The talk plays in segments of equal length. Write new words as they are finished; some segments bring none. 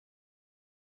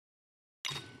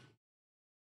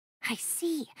I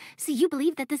see. So you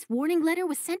believe that this warning letter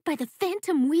was sent by the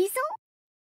Phantom Weasel?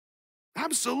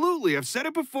 Absolutely. I've said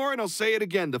it before and I'll say it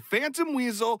again. The Phantom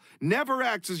Weasel never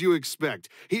acts as you expect.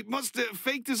 He must have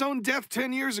faked his own death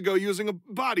 10 years ago using a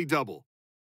body double.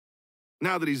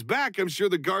 Now that he's back, I'm sure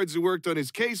the guards who worked on his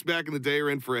case back in the day are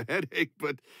in for a headache,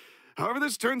 but however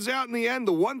this turns out in the end,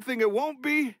 the one thing it won't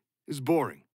be is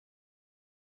boring.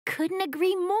 Couldn't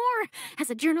agree more. As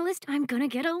a journalist, I'm gonna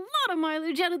get a lot of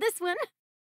mileage out of this one.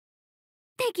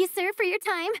 Thank you, sir, for your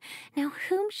time. Now,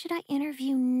 whom should I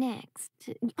interview next?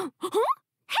 Huh?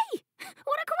 Hey!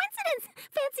 What a coincidence!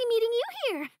 Fancy meeting you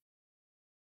here.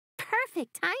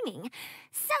 Perfect timing.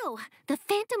 So, the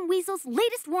Phantom Weasel's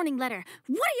latest warning letter.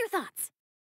 What are your thoughts?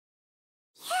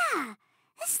 Yeah,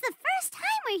 this is the first time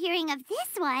we're hearing of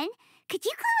this one. Could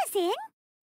you clue us in?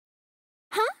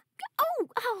 Huh?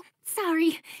 Oh,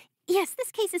 sorry. Yes,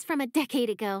 this case is from a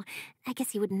decade ago. I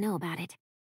guess you wouldn't know about it.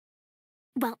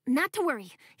 Well, not to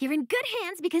worry. You're in good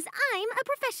hands because I'm a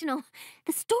professional.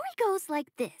 The story goes like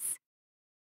this.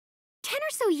 10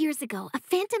 or so years ago, a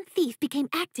phantom thief became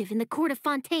active in the court of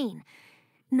Fontaine.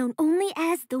 Known only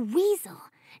as the Weasel,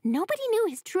 nobody knew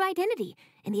his true identity,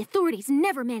 and the authorities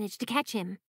never managed to catch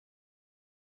him.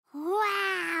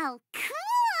 Wow,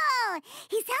 cool!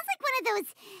 He sounds like one of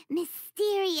those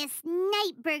mysterious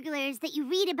night burglars that you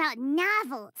read about in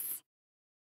novels.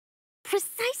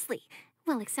 Precisely.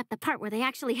 Well, except the part where they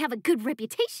actually have a good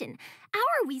reputation.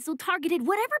 Our Weasel targeted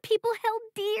whatever people held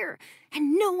dear,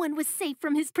 and no one was safe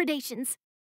from his predations.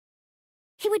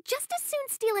 He would just as soon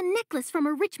steal a necklace from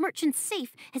a rich merchant's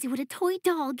safe as he would a toy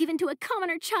doll given to a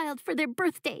commoner child for their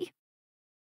birthday.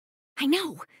 I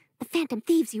know, the phantom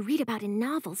thieves you read about in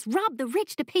novels rob the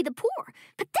rich to pay the poor,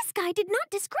 but this guy did not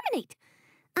discriminate.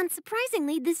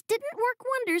 Unsurprisingly, this didn't work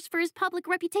wonders for his public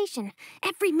reputation.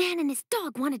 Every man and his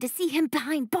dog wanted to see him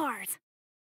behind bars.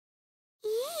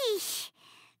 Yeesh.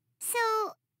 So,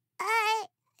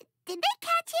 did they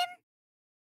catch him?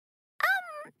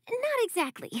 Not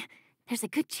exactly. There's a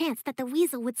good chance that the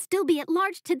Weasel would still be at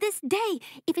large to this day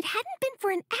if it hadn't been for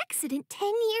an accident 10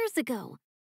 years ago.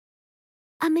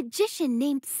 A magician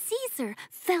named Caesar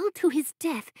fell to his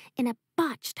death in a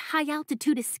botched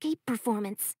high-altitude escape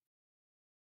performance.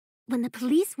 When the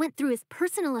police went through his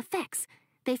personal effects,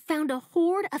 they found a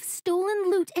hoard of stolen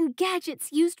loot and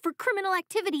gadgets used for criminal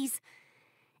activities.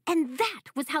 And that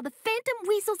was how the Phantom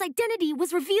Weasel's identity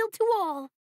was revealed to all.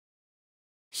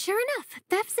 Sure enough,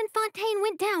 thefts in Fontaine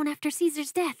went down after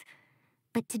Caesar's death.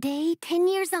 But today, 10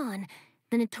 years on,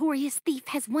 the notorious thief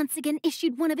has once again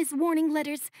issued one of his warning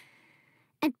letters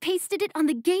and pasted it on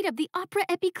the gate of the Opera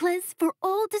Epiclese for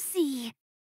all to see.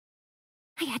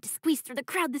 I had to squeeze through the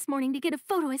crowd this morning to get a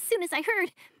photo as soon as I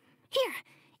heard. Here,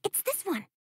 it's this one.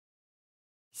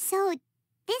 So,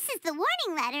 this is the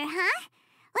warning letter, huh?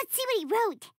 Let's see what he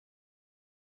wrote.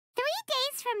 3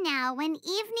 days from now, when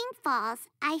evening falls,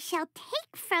 I shall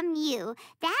take from you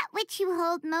that which you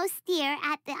hold most dear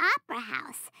at the opera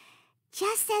house,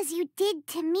 just as you did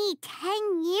to me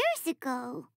 10 years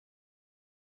ago.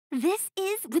 This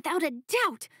is, without a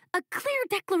doubt, a clear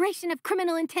declaration of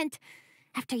criminal intent.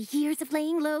 After years of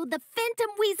laying low, the Phantom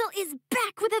Weasel is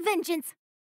back with a vengeance.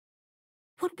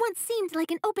 What once seemed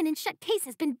like an open and shut case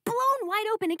has been blown wide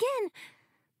open again.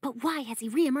 But why has he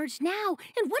reemerged now,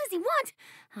 and what does he want?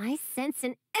 I sense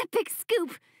an epic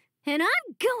scoop, and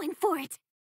I'm going for it.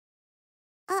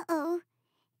 Uh-oh.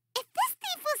 If this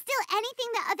thief will steal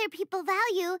anything that other people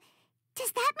value,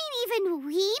 does that mean even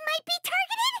we might be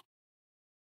targeted?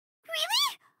 Really?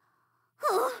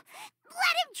 Oh,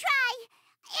 let him try.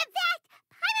 In fact,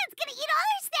 Paimon's gonna eat all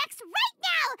our snacks right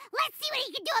now. Let's see what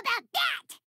he can do about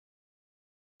that.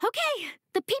 Okay,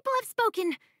 the people have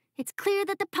spoken. It's clear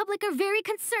that the public are very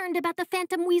concerned about the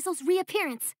Phantom Weasel's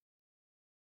reappearance.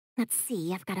 Let's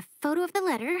see, I've got a photo of the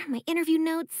letter, my interview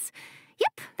notes.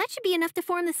 Yep, that should be enough to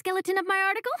form the skeleton of my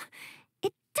article.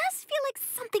 It does feel like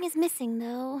something is missing,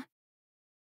 though.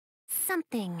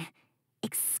 Something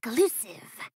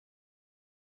exclusive.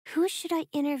 Who should I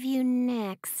interview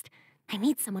next? I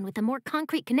need someone with a more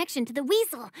concrete connection to the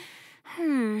Weasel.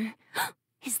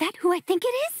 Is that who I think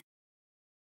it is?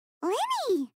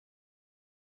 Lyney!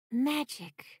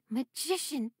 Magic,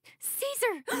 magician,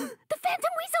 Caesar, the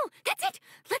Phantom Weasel! That's it!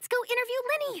 Let's go interview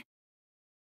Lyney!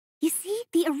 You see,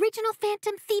 the original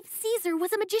Phantom Thief Caesar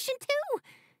was a magician too.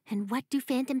 And what do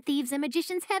Phantom Thieves and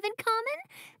magicians have in common?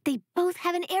 They both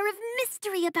have an air of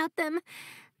mystery about them.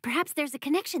 Perhaps there's a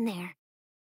connection there.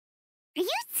 Are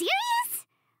you serious?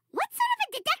 What sort of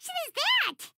a deduction is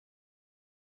that?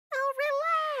 Oh,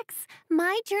 relax.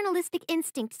 My journalistic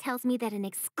instinct tells me that an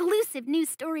exclusive news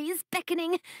story is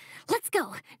beckoning. Let's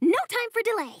go. No time for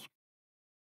delay.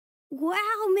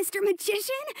 Wow, Mr.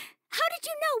 Magician! How did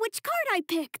you know which card I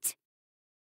picked?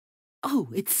 Oh,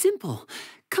 it's simple.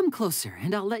 Come closer,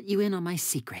 and I'll let you in on my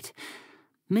secret.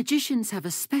 Magicians have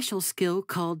a special skill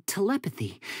called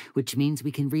telepathy, which means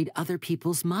we can read other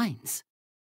people's minds.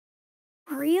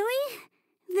 Really?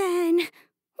 Then,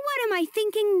 what am I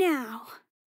thinking now?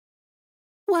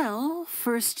 Well,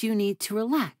 first you need to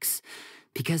relax,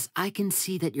 because I can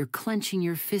see that you're clenching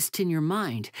your fist in your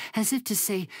mind, as if to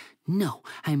say, no,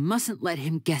 I mustn't let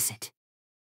him guess it.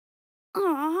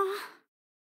 Aww.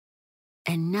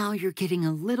 And now you're getting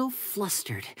a little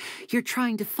flustered. You're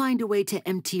trying to find a way to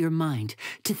empty your mind,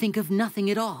 to think of nothing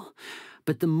at all.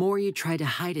 But the more you try to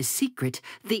hide a secret,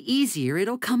 the easier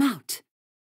it'll come out.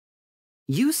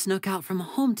 You snuck out from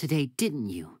home today, didn't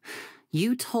you?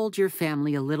 You told your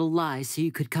family a little lie so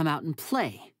you could come out and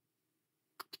play.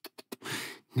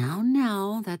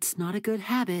 Now, that's not a good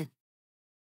habit.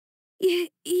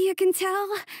 You can tell?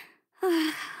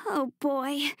 Oh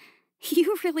boy,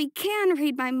 you really can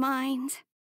read my mind.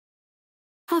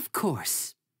 Of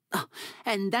course. Oh,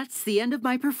 and that's the end of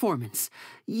my performance.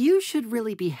 You should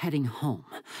really be heading home.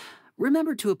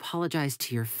 Remember to apologize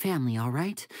to your family, all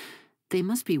right? They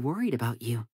must be worried about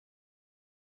you.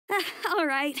 All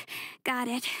right, got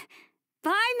it.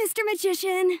 Bye, Mr.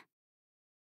 Magician.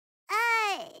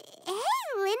 Hey,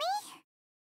 Lyney?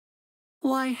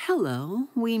 Why, hello.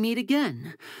 We meet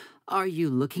again. Are you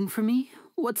looking for me?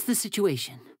 What's the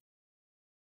situation?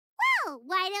 Well,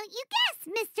 why don't you guess,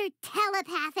 Mr.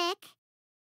 Telepathic?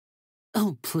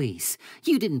 Oh, please.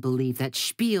 You didn't believe that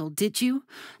spiel, did you?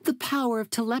 The power of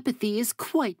telepathy is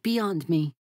quite beyond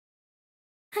me.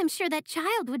 I'm sure that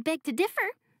child would beg to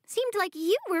differ. Seemed like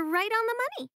you were right on the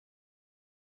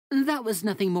money. That was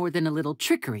nothing more than a little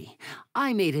trickery.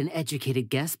 I made an educated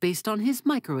guess based on his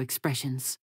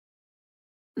micro-expressions.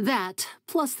 That,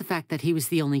 plus the fact that he was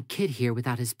the only kid here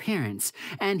without his parents,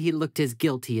 and he looked as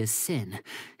guilty as sin.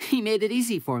 He made it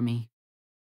easy for me.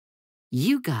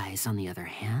 You guys, on the other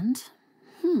hand,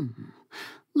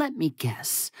 let me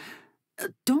guess.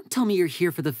 Don't tell me you're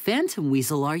here for the Phantom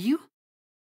Weasel, are you?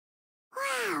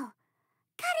 Wow,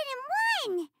 got it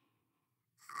in one.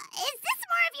 Is this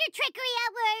more of your trickery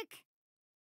at work?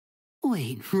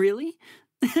 Wait, really?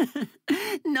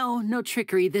 No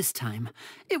trickery this time.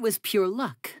 It was pure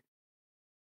luck.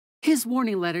 His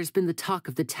warning letter's been the talk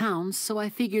of the town, so I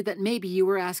figured that maybe you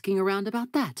were asking around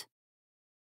about that.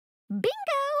 Bingo!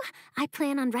 I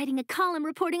plan on writing a column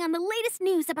reporting on the latest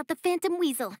news about the Phantom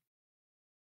Weasel.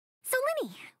 So,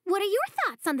 Lyney, what are your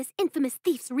thoughts on this infamous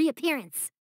thief's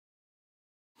reappearance?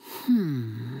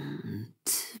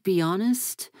 To be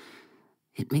honest,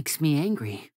 it makes me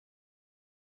angry.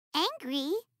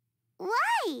 Angry?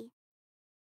 Why?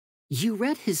 You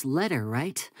read his letter,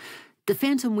 right? The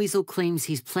Phantom Weasel claims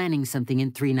he's planning something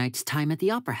in 3 nights' time at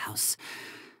the Opera House.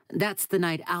 That's the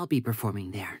night I'll be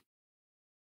performing there.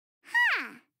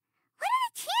 Huh. What are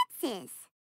the chances?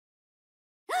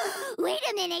 Wait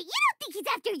a minute, you don't think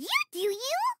he's after you, do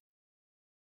you?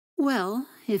 Well,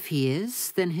 if he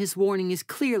is, then his warning is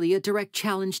clearly a direct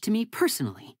challenge to me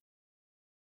personally.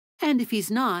 And if he's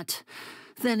not,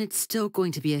 then it's still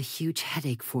going to be a huge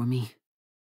headache for me.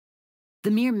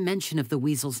 The mere mention of the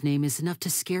Weasel's name is enough to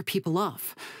scare people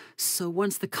off, so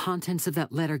once the contents of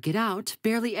that letter get out,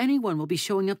 barely anyone will be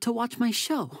showing up to watch my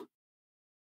show.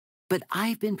 But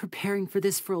I've been preparing for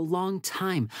this for a long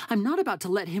time. I'm not about to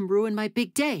let him ruin my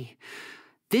big day.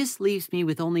 This leaves me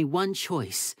with only one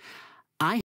choice.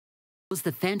 I knows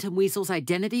the Phantom Weasel's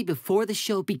identity before the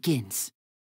show begins.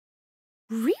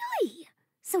 Really?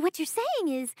 So what you're saying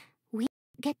is, we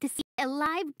get to see a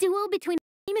live duel between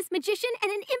a famous magician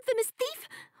and an infamous thief?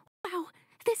 Wow,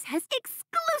 this has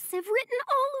exclusive written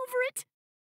all over it.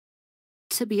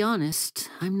 To be honest,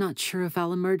 I'm not sure if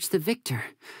I'll emerge the victor.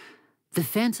 The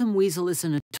Phantom Weasel is a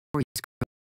notorious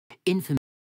criminal, infamous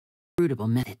inscrutable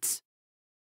methods.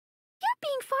 You're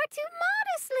being far too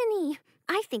modest, Lyney.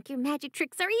 I think your magic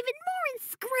tricks are even more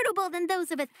inscrutable than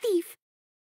those of a thief.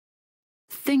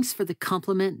 Thanks for the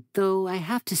compliment, though I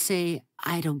have to say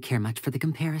I don't care much for the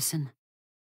comparison.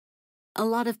 A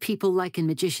lot of people liken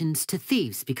magicians to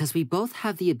thieves because we both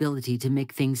have the ability to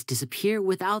make things disappear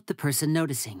without the person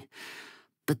noticing.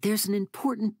 But there's an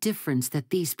important difference that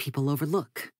these people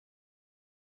overlook.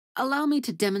 Allow me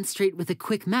to demonstrate with a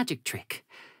quick magic trick.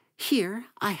 Here,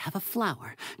 I have a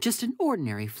flower, just an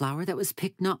ordinary flower that was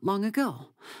picked not long ago.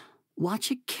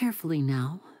 Watch it carefully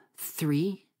now.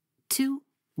 3, 2,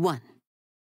 1.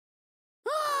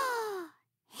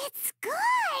 It's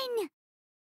gone!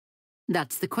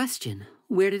 That's the question.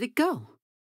 Where did it go?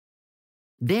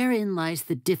 Therein lies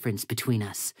the difference between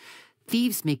us.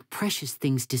 Thieves make precious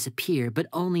things disappear, but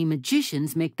only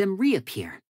magicians make them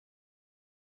reappear.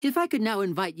 If I could now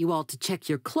invite you all to check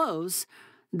your clothes,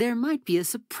 there might be a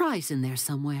surprise in there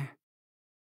somewhere.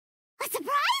 A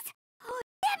surprise? Oh,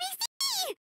 let me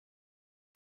see!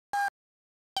 Oh,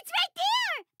 it's right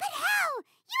there! But how?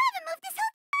 You haven't moved this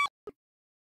whole time!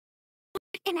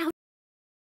 And now,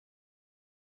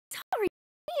 sorry,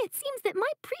 it seems that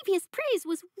my previous praise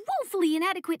was woefully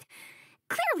inadequate.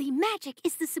 Clearly, magic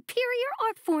is the superior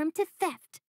art form to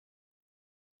theft.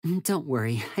 Don't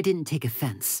worry, I didn't take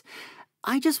offense.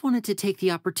 I just wanted to take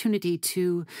the opportunity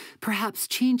to perhaps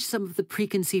change some of the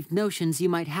preconceived notions you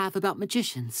might have about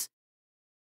magicians.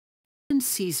 In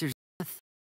Caesar's death,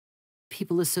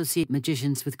 people associate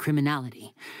magicians with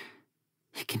criminality.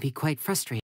 It can be quite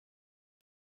frustrating.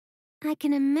 I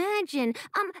can imagine.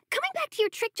 Coming back to your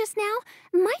trick just now,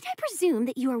 might I presume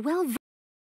that you are well versed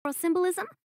in floral symbolism?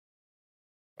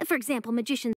 For example,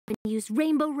 magicians often use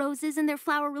rainbow roses in their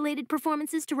flower-related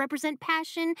performances to represent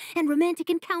passion and romantic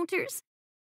encounters.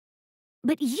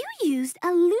 But you used a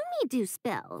lumi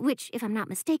spell, which, if I'm not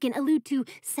mistaken, allude to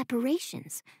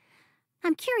separations.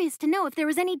 I'm curious to know if there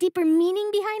was any deeper meaning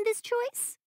behind this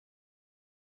choice.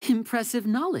 Impressive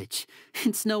knowledge.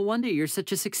 It's no wonder you're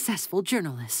such a successful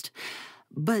journalist.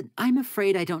 But I'm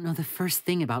afraid I don't know the first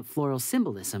thing about floral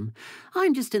symbolism.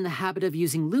 I'm just in the habit of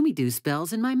using lumi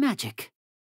spells in my magic.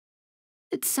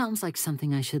 It sounds like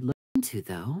something I should look into,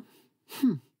 though.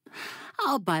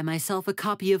 I'll buy myself a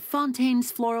copy of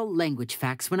Fontaine's Floral Language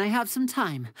Facts when I have some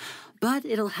time, but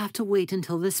it'll have to wait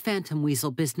until this phantom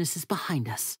weasel business is behind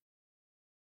us.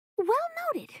 Well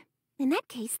noted. In that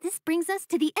case, this brings us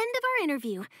to the end of our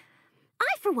interview. I,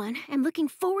 for one, am looking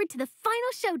forward to the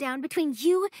final showdown between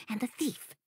you and the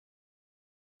thief.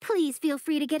 Please feel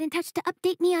free to get in touch to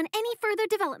update me on any further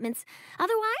developments.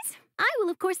 Otherwise, I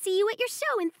will of course see you at your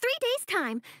show in 3 days'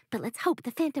 time, but let's hope the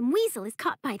Phantom Weasel is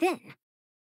caught by then.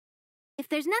 If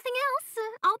there's nothing else,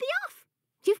 I'll be off.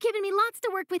 You've given me lots to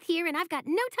work with here, and I've got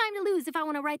no time to lose if I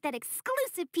want to write that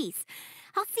exclusive piece.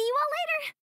 I'll see you all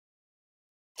later.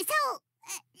 So,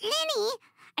 Lyney,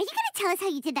 are you gonna tell us how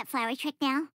you did that flower trick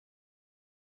now?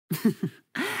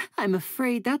 I'm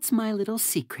afraid that's my little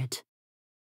secret.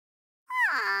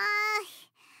 Aww.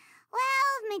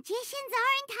 Well, magicians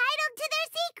are entitled to their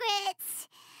secrets.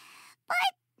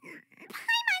 But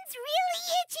Paimon's really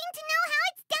itching to know how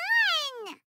it's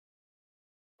done.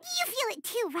 You feel it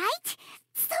too, right?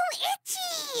 So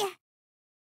itchy!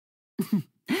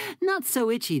 Not so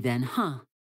itchy then, huh?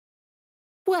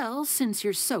 Well, since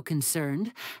you're so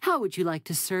concerned, how would you like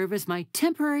to serve as my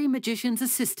temporary magician's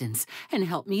assistants and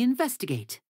help me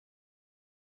investigate?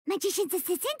 Magician's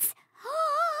assistants?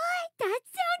 Oh, that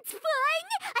sounds fun!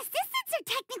 Assistants are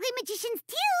technically magicians,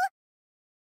 too!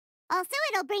 Also,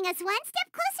 it'll bring us one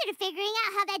step closer to figuring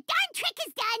out how that darn trick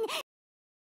is done!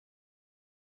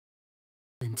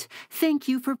 Thank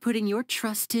you for putting your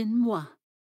trust in moi.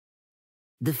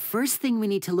 The first thing we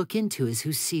need to look into is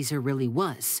who Caesar really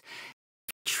was.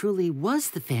 If he truly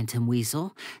was the Phantom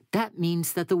Weasel, that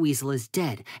means that the weasel is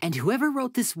dead, and whoever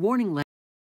wrote this warning letter...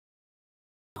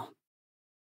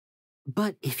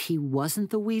 But if he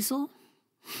wasn't the weasel?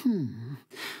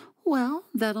 Well,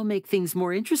 that'll make things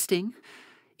more interesting.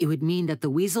 It would mean that the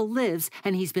weasel lives,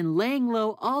 and he's been laying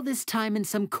low all this time in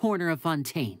some corner of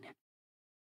Fontaine.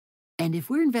 And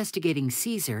if we're investigating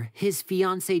Caesar, his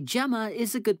fiancée Gemma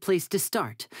is a good place to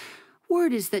start.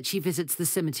 Word is that she visits the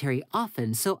cemetery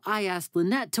often, so I asked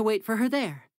Lynette to wait for her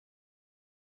there.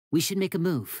 We should make a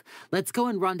move. Let's go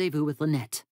and rendezvous with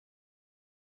Lynette.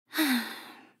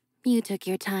 You took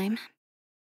your time.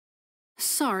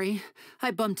 Sorry, I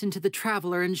bumped into the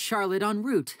Traveler and Charlotte en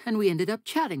route, and we ended up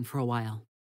chatting for a while.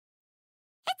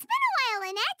 It's been a while,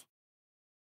 Lynette.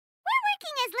 We're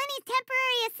working as Lenny's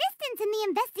temporary assistants in the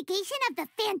investigation of the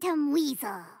Phantom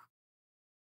Weasel.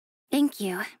 Thank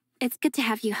you. It's good to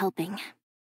have you helping.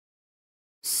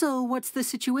 So, what's the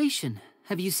situation?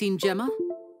 Have you seen Gemma?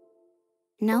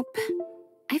 Nope.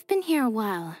 I've been here a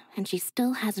while, and she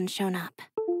still hasn't shown up.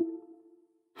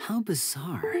 How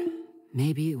bizarre.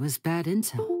 Maybe it was bad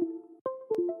intel.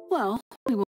 Well,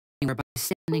 we won't find her by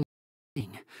standing and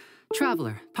waiting.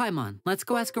 Traveler, Paimon, let's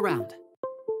go ask around.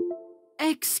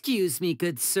 Excuse me,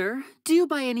 good sir. Do you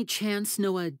by any chance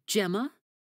know a Gemma?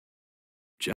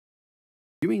 Gemma?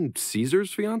 You mean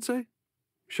Caesar's fiancé?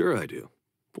 Sure I do.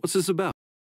 What's this about?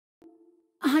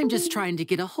 I'm just trying to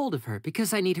get a hold of her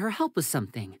because I need her help with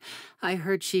something. I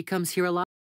heard she comes here a lot.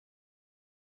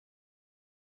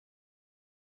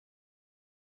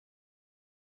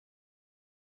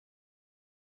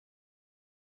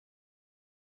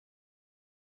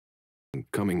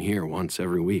 Coming here once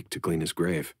every week to clean his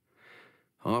grave.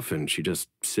 Often she just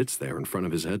sits there in front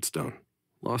of his headstone,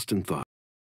 lost in thought.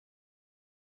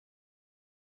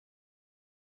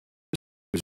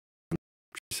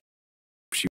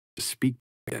 She wants to speak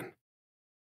again.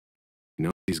 You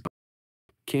know, he's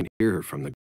can't hear her from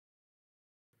the.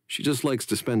 She just likes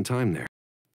to spend time there.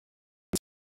 That's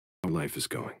how life is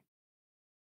going.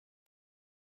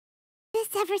 This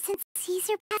ever since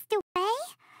Caesar passed away?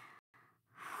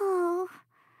 Oh,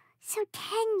 so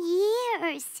 10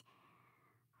 years.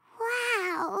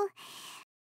 Wow.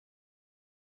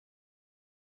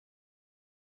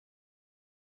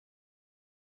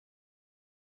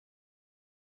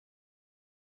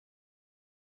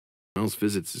 Miles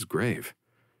visits his grave.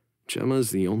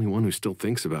 Gemma's the only one who still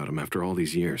thinks about him after all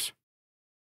these years.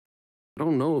 I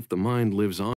don't know if the mind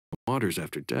lives on in the waters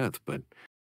after death, but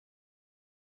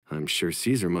I'm sure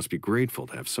Caesar must be grateful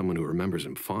to have someone who remembers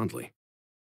him fondly.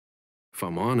 If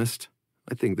I'm honest,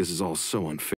 I think this is all so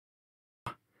unfair.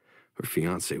 Her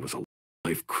fiancé was a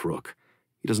life crook.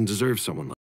 He doesn't deserve someone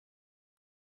like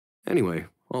that. Anyway,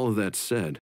 all of that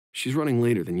said, she's running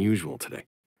later than usual today.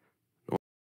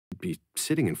 I'd be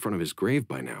sitting in front of his grave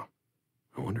by now.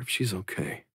 I wonder if she's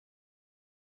okay.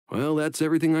 Well, that's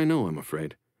everything I know, I'm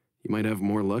afraid. You might have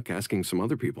more luck asking some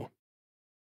other people.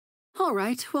 All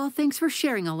right, well, thanks for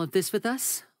sharing all of this with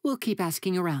us. We'll keep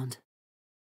asking around.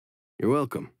 You're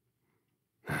welcome.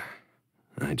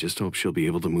 I just hope she'll be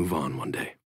able to move on one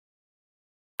day.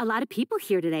 A lot of people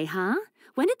here today, huh?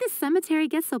 When did this cemetery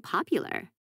get so popular?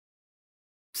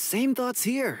 Same thoughts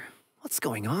here. What's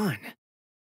going on?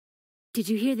 Did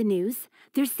you hear the news?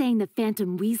 They're saying the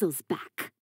Phantom Weasel's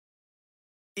back.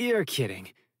 You're kidding.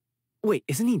 Wait,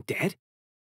 isn't he dead?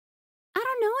 I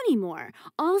don't know anymore.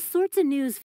 All sorts of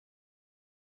news.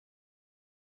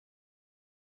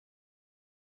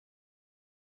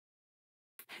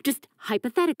 Just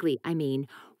hypothetically, I mean,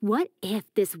 what if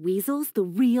this weasel's the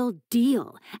real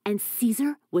deal and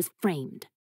Caesar was framed?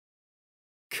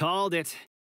 Called it.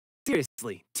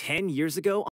 Seriously, 10 years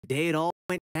ago, on the day it all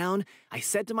went down, I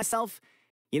said to myself,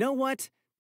 you know what?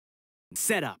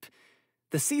 Set up.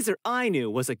 The Caesar I knew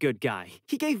was a good guy.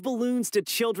 He gave balloons to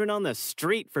children on the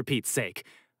street, for Pete's sake.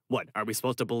 What, are we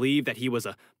supposed to believe that he was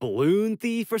a balloon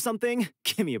thief or something?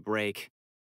 Give me a break.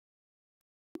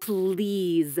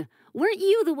 Please. Weren't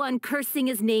you the one cursing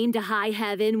his name to high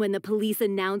heaven when the police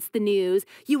announced the news?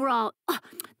 You were all, oh,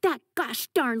 that gosh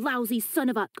darn lousy son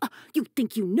of a, oh, you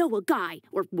think you know a guy,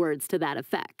 or words to that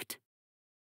effect.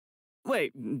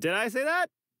 Wait, did I say that?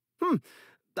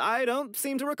 I don't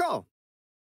seem to recall.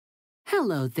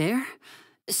 Hello there.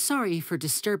 Sorry for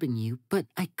disturbing you, but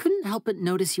I couldn't help but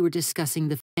notice you were discussing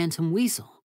the Phantom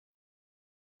Weasel.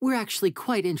 We're actually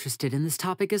quite interested in this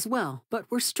topic as well, but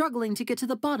we're struggling to get to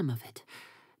the bottom of it.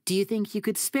 Do you think you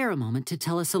could spare a moment to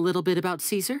tell us a little bit about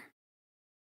Caesar?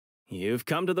 You've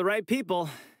come to the right people.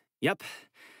 Yep,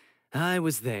 I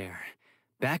was there,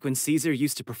 back when Caesar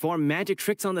used to perform magic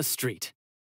tricks on the street.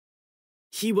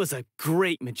 He was a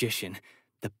great magician.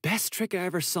 The best trick I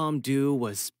ever saw him do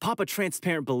was pop a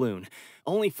transparent balloon,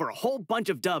 only for a whole bunch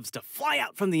of doves to fly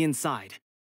out from the inside.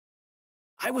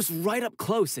 I was right up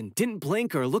close and didn't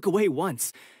blink or look away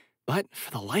once, but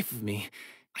for the life of me,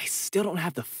 I still don't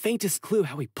have the faintest clue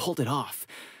how he pulled it off.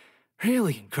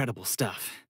 Really incredible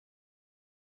stuff.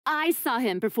 I saw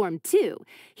him perform too.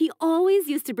 He always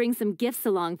used to bring some gifts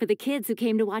along for the kids who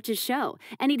came to watch his show,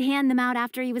 and he'd hand them out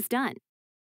after he was done.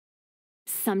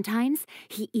 Sometimes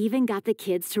he even got the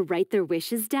kids to write their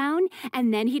wishes down,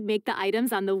 and then he'd make the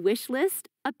items on the wish list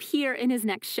appear in his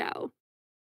next show.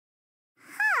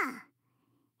 Huh.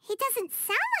 He doesn't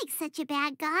sound like such a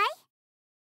bad guy.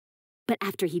 But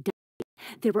after he died,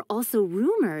 there were also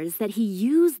rumors that he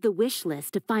used the wish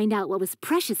list to find out what was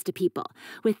precious to people,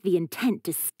 with the intent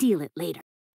to steal it later.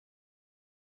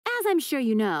 As I'm sure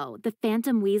you know, the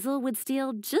Phantom Weasel would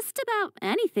steal just about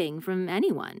anything from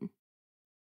anyone.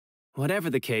 Whatever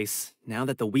the case, now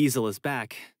that the weasel is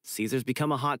back, Caesar's become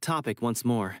a hot topic once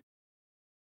more.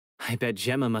 I bet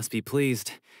Gemma must be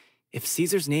pleased. If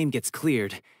Caesar's name gets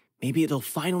cleared, maybe it'll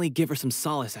finally give her some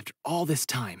solace after all this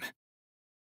time.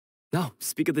 Oh,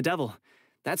 speak of the devil.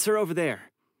 That's her over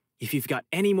there. If you've got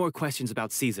any more questions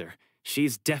about Caesar,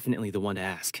 she's definitely the one to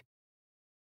ask.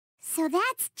 So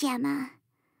that's Gemma.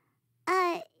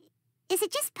 Is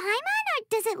it just Paimon, or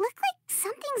does it look like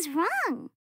something's wrong?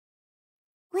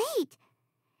 Wait,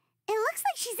 it looks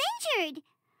like she's injured.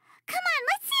 Come on,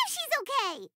 let's see if she's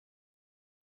okay.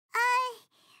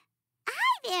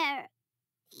 Hi there.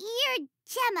 You're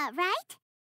Gemma, right?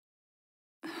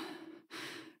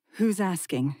 Who's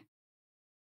asking?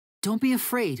 Don't be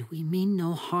afraid, we mean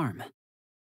no harm.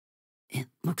 It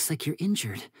looks like you're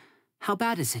injured. How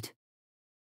bad is it?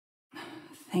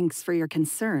 Thanks for your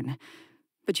concern,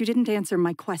 but you didn't answer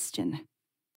my question.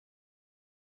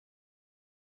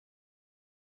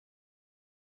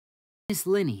 Miss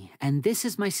Lyney, and this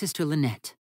is my sister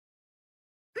Lynette.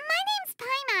 My name's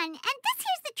Paimon, and this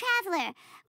here's the Traveler.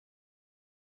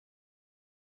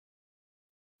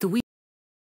 The we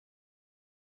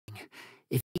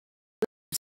if he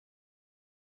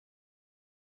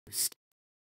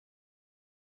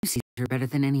you see her better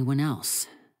than anyone else.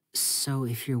 So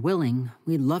if you're willing,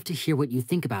 we'd love to hear what you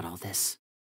think about all this.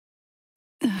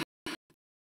 I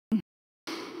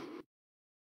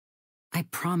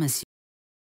promise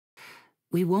you,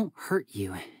 we won't hurt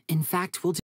you. In fact,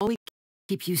 we'll do all we can to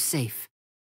keep you safe.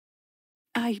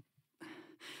 I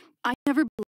never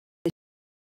believed it.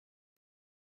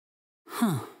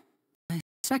 Huh. I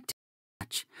suspected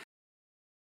much.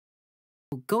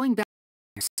 Going back,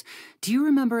 do you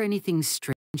remember anything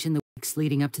strange in the weeks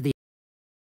leading up to the...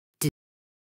 Did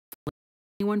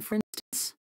anyone, for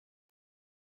instance?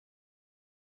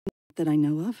 That I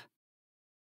know of.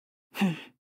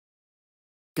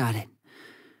 Got it.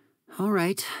 All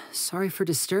right. Sorry for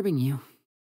disturbing you.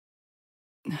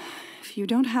 If you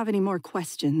don't have any more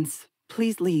questions,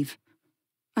 please leave.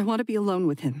 I want to be alone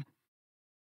with him.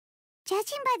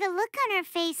 Judging by the look on her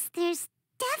face, there's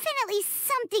definitely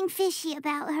something fishy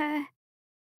about her.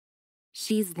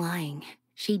 She's lying.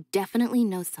 She definitely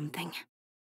knows something.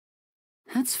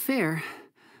 That's fair.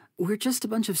 We're just a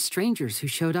bunch of strangers who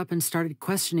showed up and started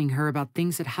questioning her about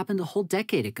things that happened a whole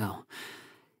decade ago.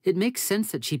 It makes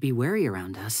sense that she'd be wary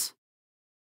around us.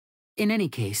 In any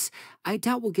case, I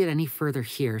doubt we'll get any further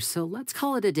here, so let's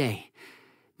call it a day.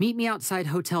 Meet me outside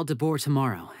Hotel de Boer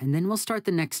tomorrow, and then we'll start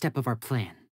the next step of our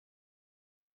plan.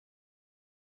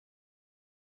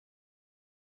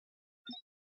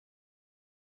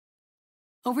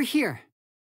 Over here.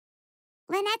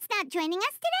 Lynette's not joining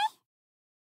us today?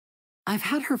 I've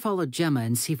had her follow Gemma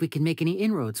and see if we can make any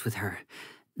inroads with her.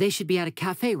 They should be at a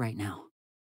cafe right now.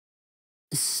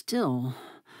 Still,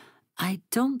 I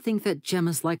don't think that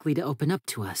Gemma's likely to open up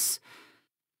to us.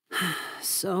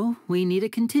 So, we need a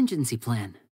contingency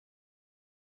plan.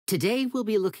 Today, we'll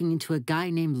be looking into a guy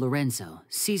named Lorenzo,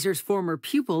 Caesar's former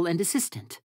pupil and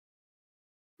assistant.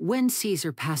 When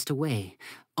Caesar passed away,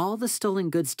 all the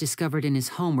stolen goods discovered in his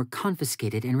home were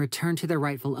confiscated and returned to their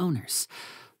rightful owners.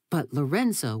 But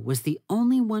Lorenzo was the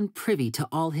only one privy to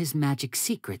all his magic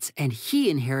secrets, and he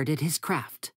inherited his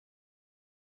craft.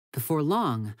 Before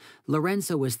long,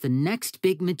 Lorenzo was the next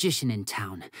big magician in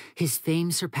town, his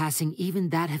fame surpassing even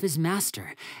that of his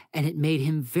master, and it made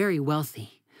him very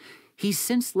wealthy. He's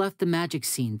since left the magic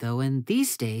scene, though, and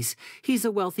these days, he's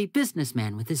a wealthy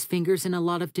businessman with his fingers in a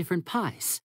lot of different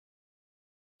pies.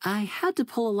 I had to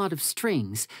pull a lot of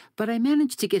strings, but I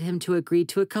managed to get him to agree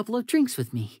to a couple of drinks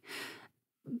with me.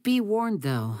 Be warned,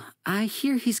 though, I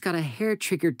hear he's got a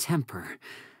hair-triggered temper.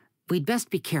 We'd best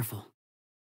be careful.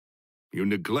 You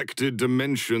neglected to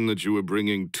mention that you were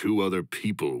bringing 2 other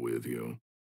people with you.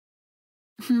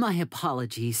 My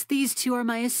apologies. These 2 are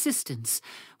my assistants.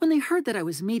 When they heard that I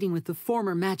was meeting with the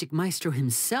former magic maestro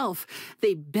himself,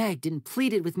 they begged and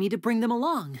pleaded with me to bring them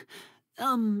along.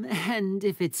 And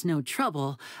if it's no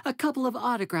trouble, a couple of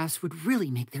autographs would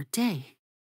really make their day.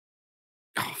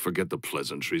 Oh, forget the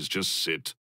pleasantries, just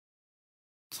sit.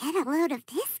 Get a load of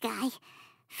this guy.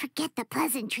 Forget the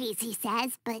pleasantries, he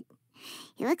says, but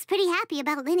he looks pretty happy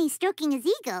about Lyney stroking his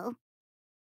ego.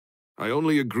 I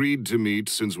only agreed to meet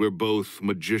since we're both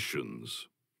magicians.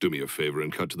 Do me a favor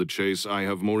and cut to the chase. I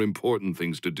have more important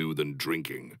things to do than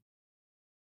drinking.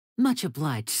 Much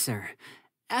obliged, sir.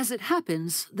 As it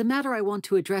happens, the matter I want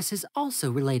to address is also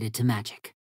related to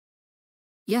magic.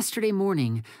 Yesterday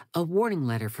morning, a warning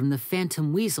letter from the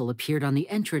Phantom Weasel appeared on the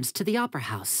entrance to the Opera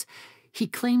House. He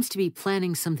claims to be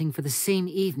planning something for the same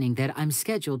evening that I'm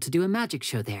scheduled to do a magic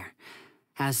show there.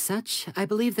 As such, I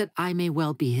believe that I may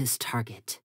well be his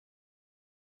target.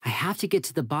 I have to get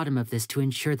to the bottom of this to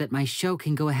ensure that my show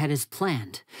can go ahead as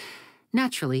planned.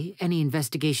 Naturally, any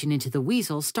investigation into the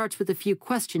Weasel starts with a few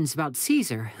questions about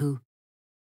Caesar, who...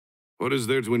 What is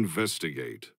there to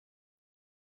investigate?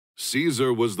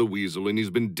 Caesar was the Weasel, and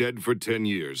he's been dead for 10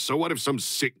 years. So what if some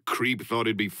sick creep thought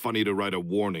it'd be funny to write a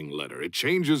warning letter? It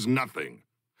changes nothing.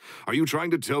 Are you trying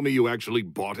to tell me you actually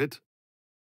bought it?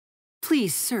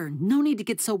 Please, sir, no need to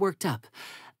get so worked up.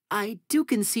 I do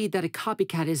concede that a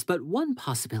copycat is but one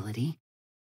possibility.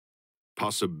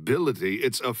 Possibility?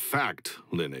 It's a fact,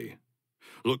 Lyney.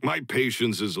 Look, my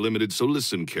patience is limited, so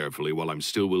listen carefully while I'm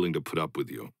still willing to put up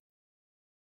with you.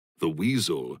 The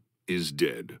Weasel is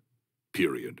dead.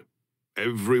 Period.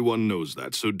 Everyone knows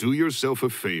that, so do yourself a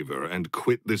favor and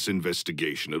quit this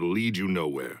investigation. It'll lead you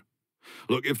nowhere.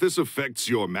 Look, if this affects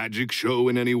your magic show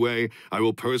in any way, I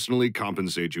will personally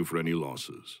compensate you for any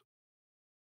losses.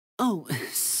 Oh,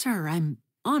 sir, I'm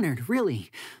honored, really.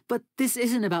 But this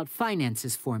isn't about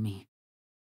finances for me.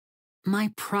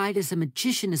 My pride as a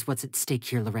magician is what's at stake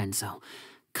here, Lorenzo.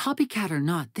 Copycat or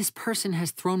not, this person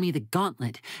has thrown me the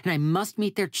gauntlet, and I must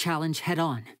meet their challenge head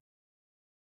on.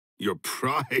 Your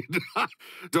pride?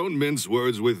 Don't mince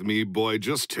words with me, boy.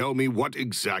 Just tell me, what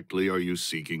exactly are you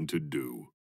seeking to do?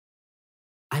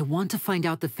 I want to find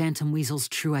out the Phantom Weasel's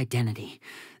true identity.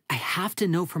 I have to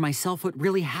know for myself what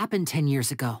really happened 10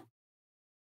 years ago.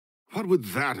 What would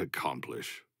that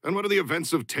accomplish? And what do the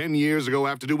events of 10 years ago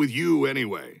have to do with you,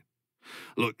 anyway?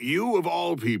 Look, you of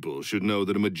all people should know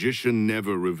that a magician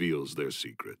never reveals their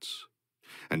secrets.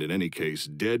 And in any case,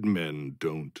 dead men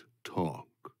don't talk.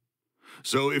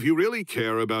 So if you really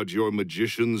care about your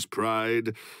magician's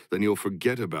pride, then you'll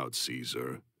forget about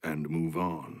Caesar and move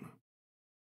on.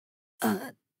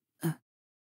 Uh-oh.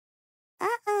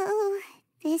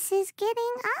 This is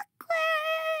getting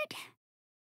awkward.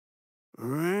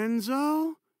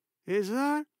 Lorenzo? Is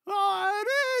that? Oh, it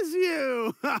is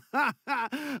you!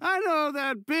 I know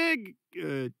that big,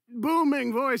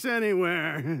 booming voice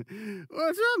anywhere.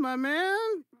 What's up, my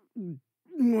man?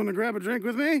 Want to grab a drink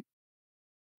with me?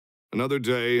 Another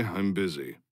day, I'm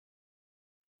busy.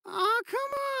 Oh,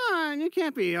 come on. You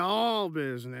can't be all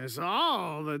business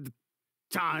all the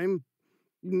time.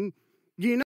 You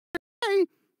know, hey,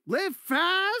 live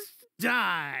fast,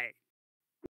 die.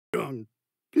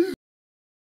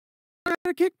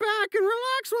 Kick back and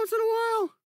relax once in a while.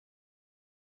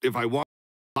 If I want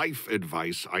life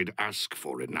advice, I'd ask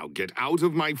for it. Now get out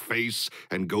of my face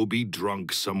and go be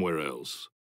drunk somewhere else.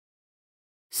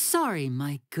 Sorry,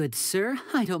 my good sir.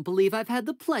 I don't believe I've had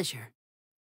the pleasure.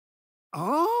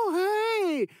 Oh,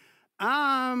 hey.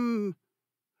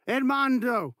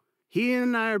 Edmondo. He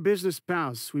and I are business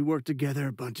pals. We worked together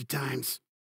a bunch of times.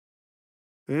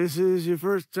 This is your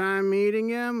first time meeting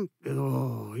him?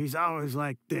 Oh, he's always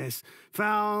like this.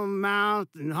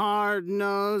 Foul-mouthed and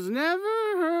hard-nosed. Never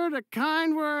heard a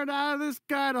kind word out of this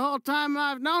guy the whole time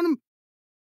I've known him.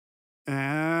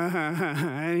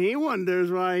 And he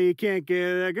wonders why he can't get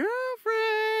a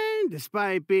girlfriend,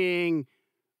 despite being,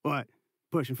 what,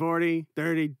 pushing 40,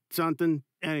 30-something?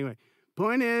 Anyway,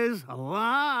 point is, a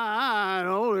lot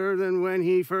older than when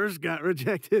he first got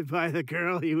rejected by the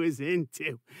girl he was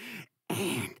into.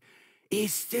 And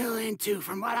is still into,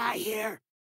 from what I hear.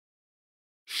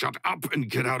 Shut up and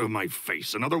get out of my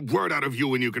face. Another word out of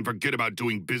you and you can forget about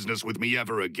doing business with me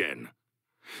ever again.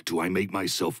 Do I make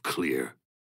myself clear?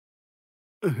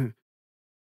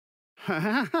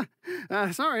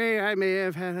 Sorry, I may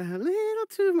have had a little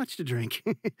too much to drink.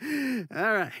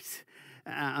 All right,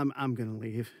 I'm gonna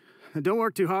leave. Don't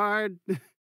work too hard.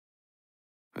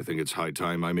 I think it's high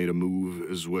time I made a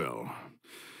move as well.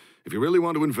 If you really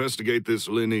want to investigate this,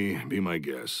 Lyney, be my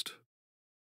guest.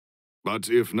 But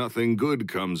if nothing good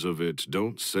comes of it,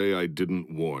 don't say I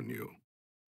didn't warn you.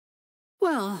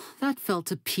 Well, that fell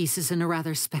to pieces in a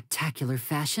rather spectacular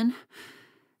fashion.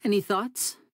 Any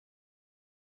thoughts?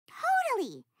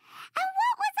 Totally. And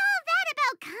what was all that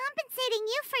about compensating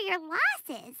you for your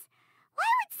losses? Why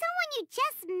would someone you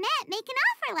just met make an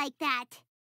offer like that?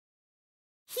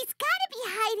 He's got to be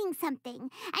hiding something. And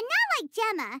not like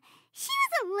Gemma. She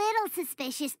was a little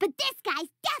suspicious, but this guy's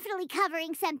definitely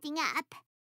covering something up.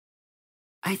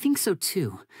 I think so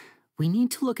too. We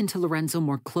need to look into Lorenzo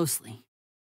more closely.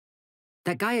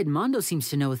 That guy Edmondo seems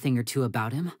to know a thing or two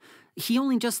about him. He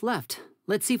only just left.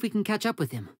 Let's see if we can catch up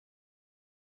with him.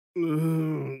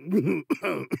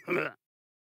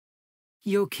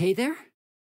 You okay there?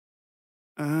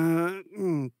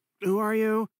 Who are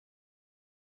you?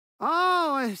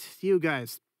 Oh, it's you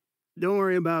guys. Don't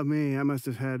worry about me. I must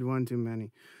have had one too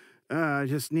many. I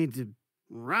just need to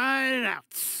ride it out.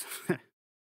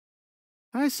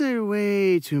 I say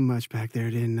way too much back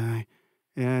there, didn't I?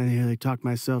 I nearly talked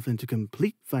myself into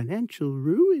complete financial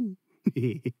ruin.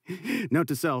 Note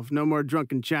to self, no more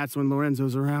drunken chats when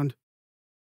Lorenzo's around.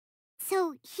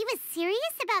 So he was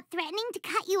serious about threatening to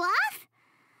cut you off?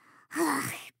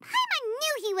 Ugh, Paimon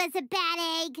knew he was a bad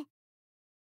egg.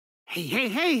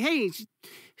 Hey,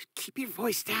 keep your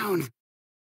voice down.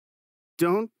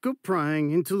 Don't go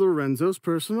prying into Lorenzo's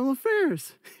personal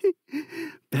affairs.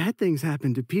 Bad things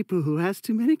happen to people who ask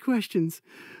too many questions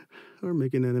or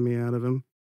make an enemy out of him.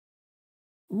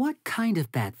 What kind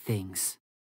of bad things?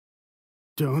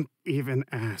 Don't even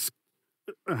ask.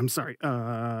 I'm sorry.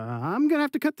 I'm gonna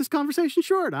have to cut this conversation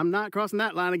short. I'm not crossing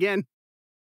that line again.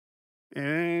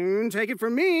 And take it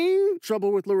from me,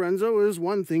 trouble with Lorenzo is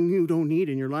one thing you don't need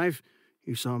in your life.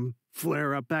 You saw him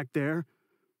flare up back there.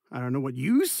 I don't know what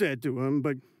you said to him,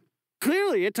 but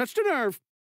clearly it touched a nerve.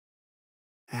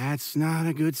 That's not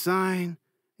a good sign.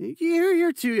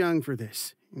 You're too young for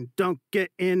this. Don't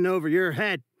get in over your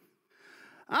head.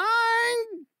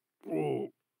 I'm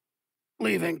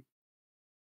leaving.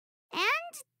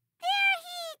 And there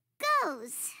he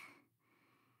goes.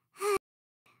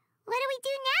 What do we do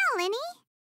now, Lyney?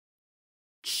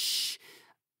 Shh.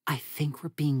 I think we're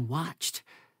being watched.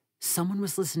 Someone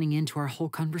was listening in to our whole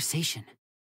conversation.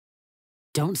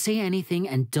 Don't say anything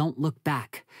and don't look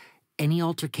back. Any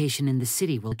altercation in the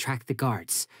city will attract the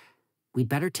guards. We'd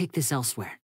better take this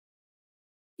elsewhere.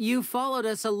 You followed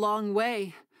us a long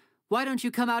way. Why don't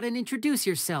you come out and introduce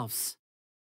yourselves?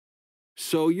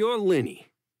 So you're Lyney.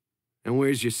 And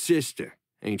where's your sister?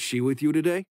 Ain't she with you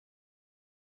today?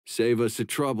 Save us the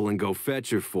trouble and go fetch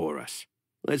her for us.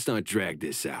 Let's not drag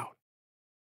this out.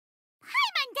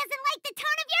 Paimon doesn't like the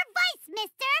tone of your voice,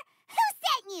 mister! Who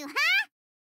sent you, huh?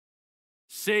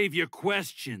 Save your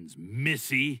questions,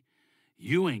 missy.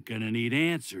 You ain't gonna need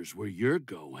answers where you're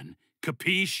going.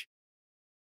 Capiche?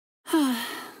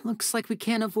 Looks like we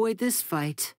can't avoid this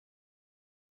fight.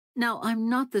 Now, I'm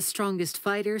not the strongest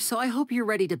fighter, so I hope you're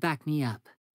ready to back me up.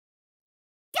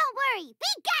 Don't worry,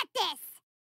 we got this!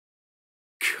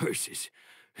 Curses.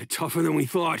 They're tougher than we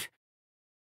thought.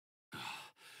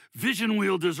 Vision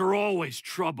wielders are always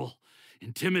trouble.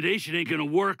 Intimidation ain't gonna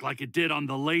work like it did on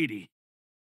the lady.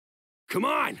 Come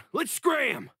on, let's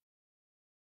scram!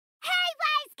 Hey,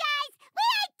 wise guys! We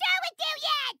ain't through with you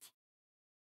yet!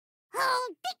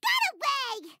 Oh, they got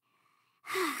away!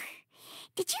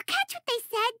 Did you catch what they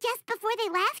said just before they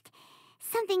left?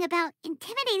 Something about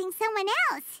intimidating someone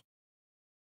else.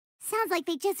 Sounds like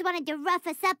they just wanted to rough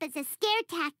us up as a scare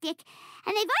tactic,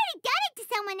 and they've already done it to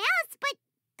someone else, but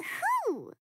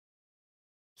who?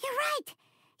 You're right.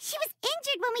 She was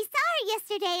injured when we saw her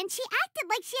yesterday, and she acted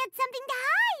like she had something to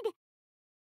hide.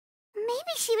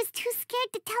 Maybe she was too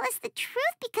scared to tell us the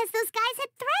truth because those guys had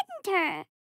threatened her.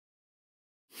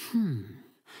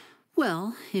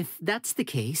 Well, if that's the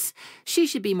case, she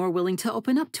should be more willing to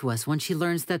open up to us when she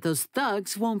learns that those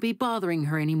thugs won't be bothering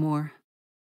her anymore.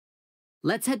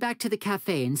 Let's head back to the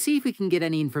cafe and see if we can get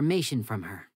any information from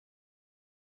her.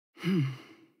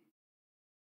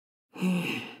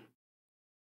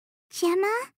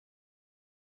 Gemma?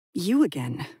 You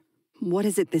again. What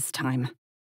is it this time?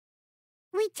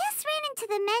 We just ran into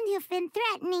the men who've been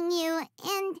threatening you,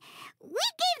 and we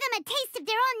gave them a taste of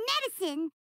their own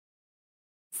medicine.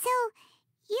 So,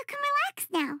 you can relax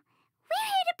now. We're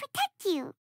here to protect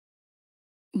you.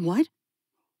 What?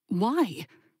 Why?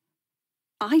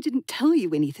 I didn't tell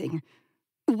you anything.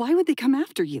 Why would they come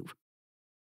after you?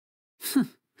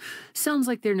 Sounds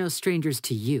like they're no strangers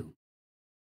to you.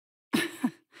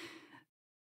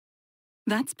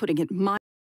 That's putting it my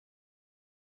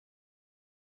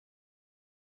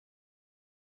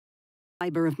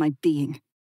fiber of my being.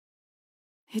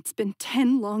 It's been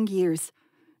 10 long years,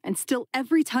 and still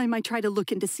every time I try to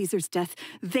look into Caesar's death,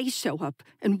 they show up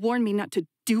and warn me not to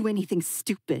do anything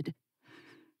stupid.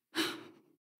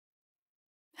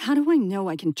 How do I know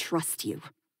I can trust you?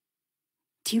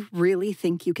 Do you really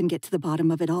think you can get to the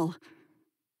bottom of it all?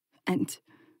 And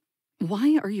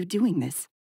why are you doing this?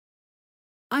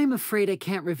 I'm afraid I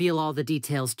can't reveal all the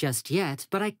details just yet,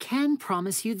 but I can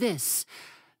promise you this.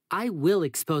 I will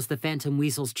expose the Phantom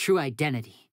Weasel's true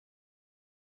identity.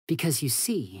 Because you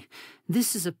see,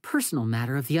 this is a personal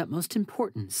matter of the utmost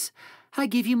importance. I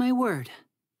give you my word.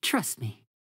 Trust me.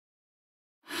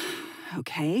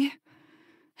 Okay.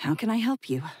 How can I help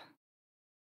you?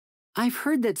 I've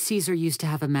heard that Caesar used to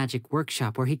have a magic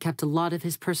workshop where he kept a lot of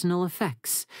his personal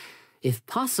effects. If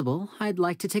possible, I'd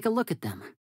like to take a look at them.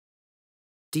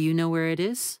 Do you know where it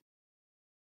is?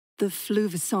 The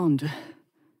Fleuve Sonde.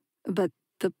 But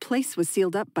the place was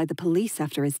sealed up by the police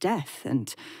after his death,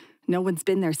 and no one's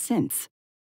been there since.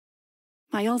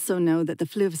 I also know that the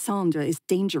Fleuve Sonde is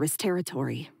dangerous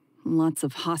territory. Lots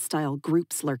of hostile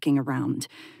groups lurking around.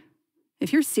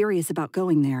 If you're serious about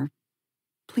going there,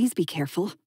 please be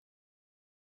careful.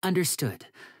 Understood.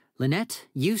 Lynette,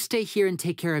 you stay here and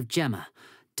take care of Gemma.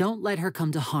 Don't let her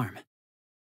come to harm.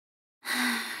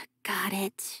 Got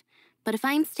it. But if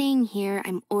I'm staying here,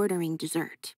 I'm ordering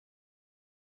dessert.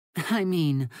 I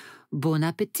mean, bon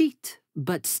appetit,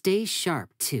 but stay sharp,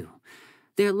 too.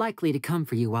 They're likely to come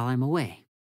for you while I'm away.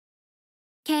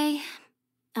 Okay.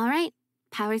 All right.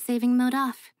 Power saving mode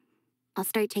off. I'll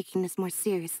start taking this more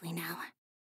seriously now.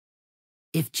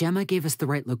 If Gemma gave us the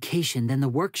right location, then the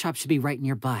workshop should be right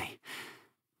nearby.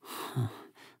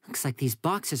 Looks like these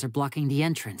boxes are blocking the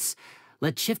entrance.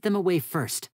 Let's shift them away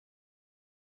first.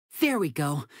 There we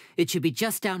go. It should be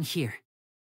just down here.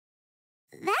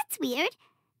 That's weird.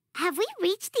 Have we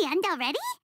reached the end already?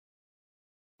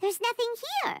 There's nothing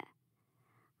here.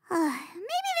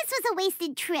 Maybe this was a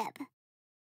wasted trip.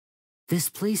 This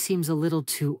place seems a little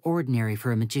too ordinary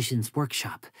for a magician's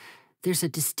workshop. There's a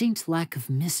distinct lack of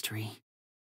mystery.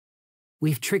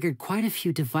 We've triggered quite a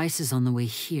few devices on the way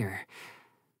here.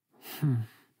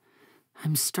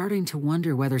 I'm starting to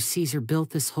wonder whether Caesar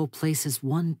built this whole place as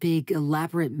one big,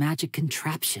 elaborate magic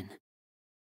contraption.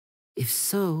 If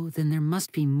so, then there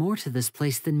must be more to this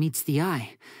place than meets the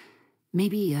eye.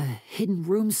 Maybe a hidden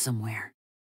room somewhere.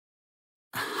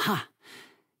 Aha!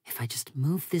 If I just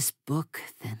move this book,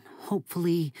 then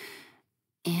hopefully...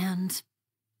 and...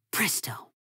 presto!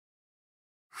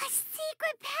 A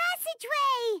secret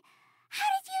passageway! How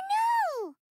did you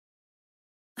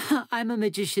know? I'm a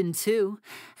magician too,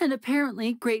 and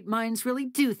apparently great minds really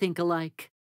do think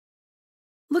alike.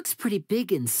 Looks pretty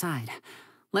big inside.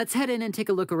 Let's head in and take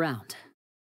a look around.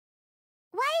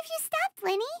 Why have you stopped,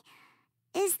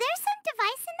 Lyney? Is there some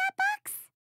device in that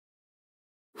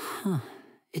box?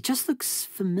 It just looks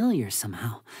familiar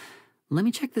somehow. Let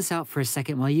me check this out for a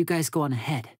second while you guys go on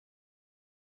ahead.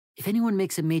 If anyone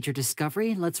makes a major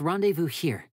discovery, let's rendezvous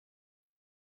here.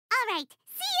 All right,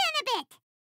 see you in a bit.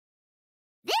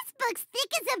 This book's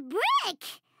thick as a brick.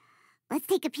 Let's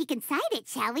take a peek inside it,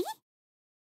 shall we?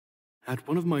 At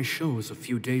one of my shows a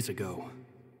few days ago,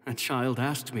 a child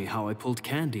asked me how I pulled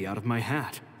candy out of my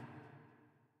hat.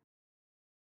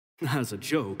 As a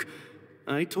joke,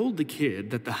 I told the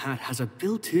kid that the hat has a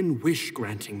built-in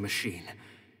wish-granting machine.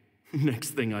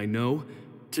 Next thing I know,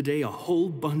 today a whole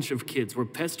bunch of kids were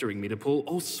pestering me to pull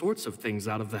all sorts of things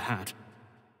out of the hat.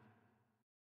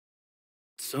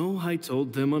 So I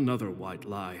told them another white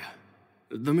lie.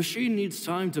 The machine needs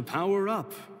time to power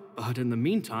up, but in the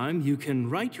meantime, you can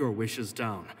write your wishes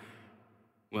down.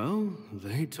 Well,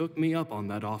 they took me up on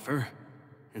that offer,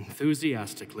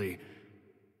 enthusiastically.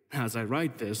 As I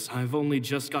write this, I've only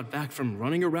just got back from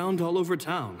running around all over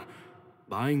town,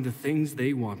 buying the things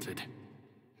they wanted.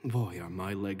 Boy, are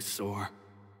my legs sore.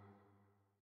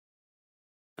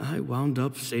 I wound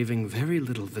up saving very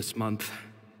little this month,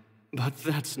 but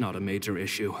that's not a major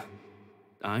issue.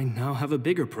 I now have a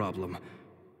bigger problem.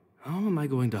 How am I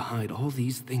going to hide all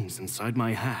these things inside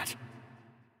my hat?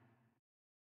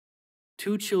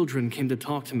 2 children came to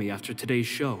talk to me after today's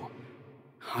show.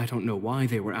 I don't know why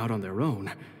they were out on their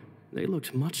own. They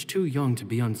looked much too young to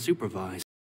be unsupervised.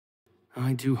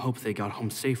 I do hope they got home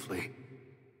safely.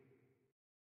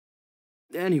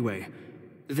 Anyway,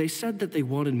 they said that they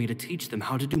wanted me to teach them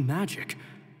how to do magic.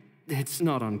 It's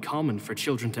not uncommon for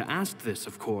children to ask this,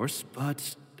 of course,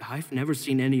 but I've never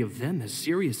seen any of them as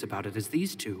serious about it as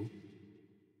these 2.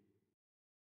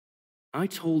 I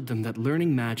told them that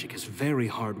learning magic is very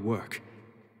hard work,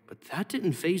 but that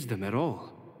didn't faze them at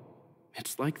all.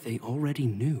 It's like they already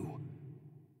knew.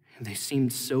 They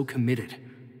seemed so committed.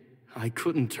 I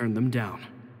couldn't turn them down.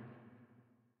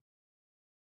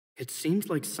 It seems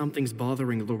like something's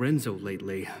bothering Lorenzo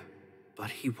lately,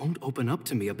 but he won't open up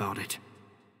to me about it.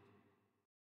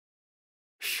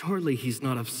 Surely he's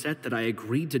not upset that I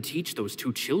agreed to teach those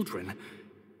 2 children.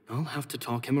 I'll have to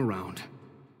talk him around.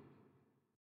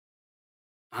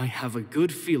 I have a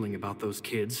good feeling about those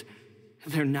kids.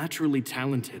 They're naturally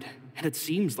talented, and it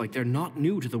seems like they're not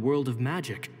new to the world of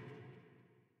magic.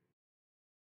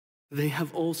 They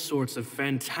have all sorts of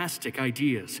fantastic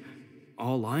ideas.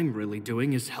 All I'm really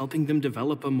doing is helping them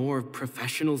develop a more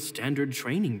professional standard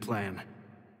training plan.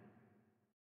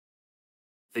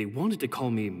 They wanted to call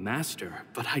me Master,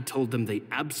 but I told them they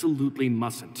absolutely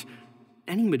mustn't.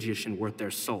 Any magician worth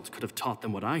their salt could have taught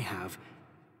them what I have.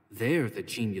 They're the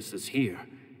geniuses here.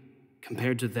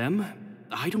 Compared to them,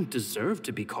 I don't deserve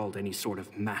to be called any sort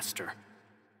of master.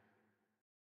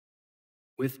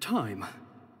 With time,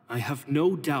 I have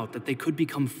no doubt that they could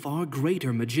become far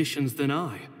greater magicians than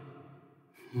I.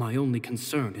 My only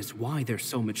concern is why they're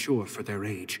so mature for their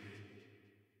age.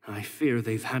 I fear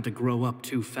they've had to grow up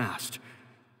too fast.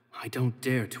 I don't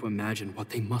dare to imagine what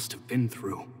they must have been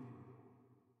through.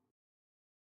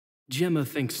 Gemma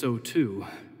thinks so too.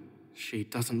 She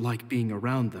doesn't like being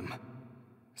around them.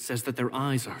 Says that their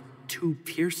eyes are too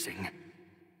piercing.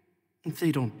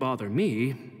 They don't bother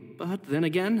me, but then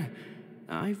again,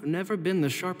 I've never been the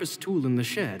sharpest tool in the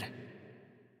shed.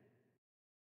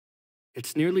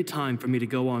 It's nearly time for me to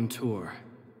go on tour.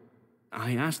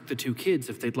 I asked the 2 kids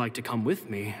if they'd like to come with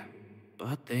me,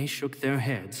 but they shook their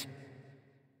heads.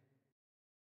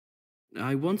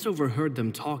 I once overheard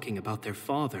them talking about their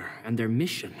father and their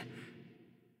mission.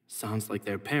 Sounds like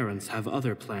their parents have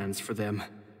other plans for them.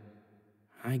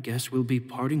 I guess we'll be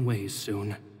parting ways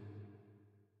soon.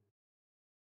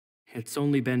 It's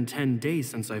only been 10 days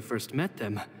since I first met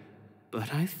them.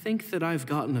 but I think that I've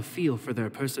gotten a feel for their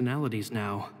personalities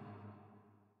now.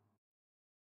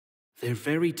 They're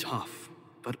very tough,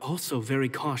 but also very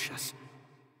cautious,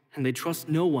 and they trust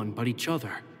no one but each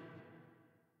other.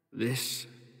 This,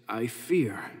 I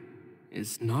fear,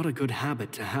 is not a good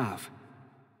habit to have.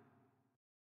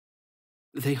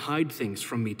 They hide things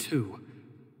from me too.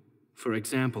 For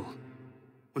example,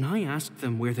 when I asked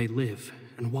them where they live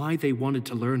and why they wanted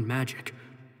to learn magic,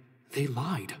 they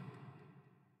lied.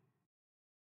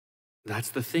 That's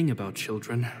the thing about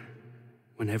children.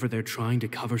 Whenever they're trying to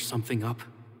cover something up,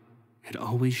 it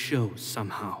always shows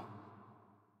somehow.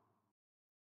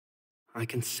 I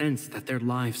can sense that their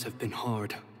lives have been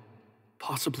hard,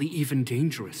 possibly even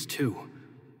dangerous too.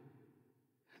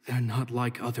 They're not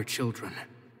like other children.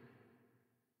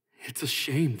 It's a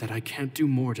shame that I can't do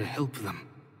more to help them.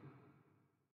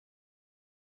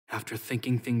 After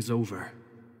thinking things over,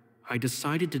 I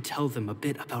decided to tell them a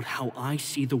bit about how I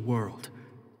see the world.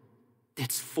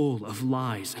 It's full of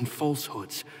lies and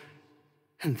falsehoods,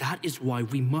 and that is why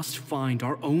we must find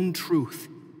our own truth.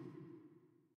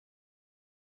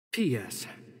 P.S.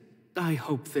 I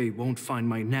hope they won't find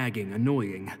my nagging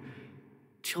annoying.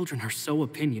 Children are so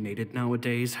opinionated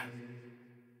nowadays.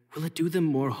 Will it do them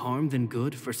more harm than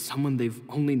good for someone they've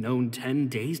only known 10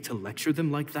 days to lecture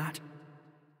them like that?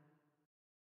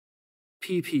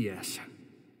 P.P.S.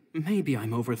 Maybe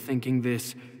I'm overthinking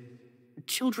this.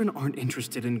 Children aren't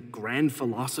interested in grand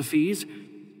philosophies.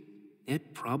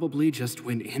 It probably just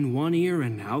went in one ear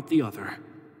and out the other.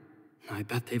 I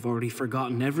bet they've already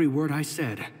forgotten every word I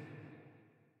said.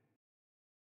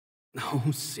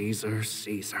 Oh, Caesar,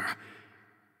 Caesar.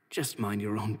 Just mind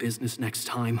your own business next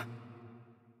time.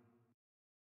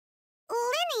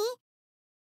 Lyney?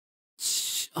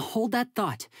 Shh, hold that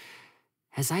thought.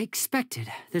 As I expected,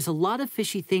 there's a lot of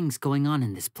fishy things going on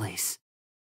in this place.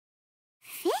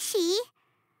 Fishy?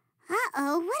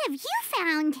 Uh-oh, what have you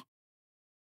found?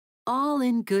 All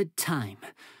in good time.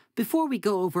 Before we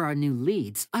go over our new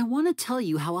leads, I want to tell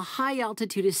you how a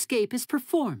high-altitude escape is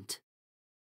performed.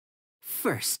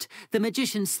 First, the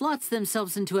magician slots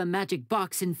themselves into a magic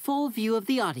box in full view of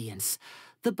the audience.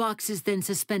 The box is then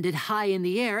suspended high in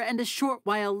the air, and a short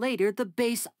while later, the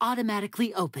base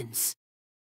automatically opens.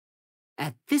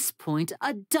 At this point,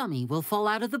 a dummy will fall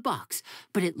out of the box,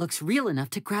 but it looks real enough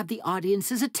to grab the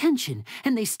audience's attention,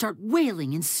 and they start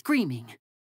wailing and screaming.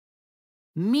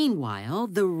 Meanwhile,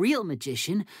 the real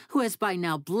magician, who has by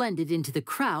now blended into the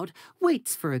crowd,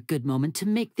 waits for a good moment to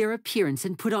make their appearance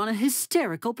and put on a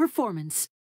hysterical performance.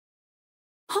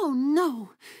 Oh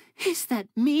no! Is that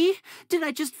me? Did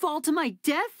I just fall to my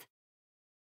death?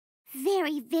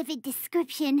 Very vivid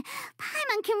description.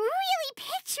 Paimon can really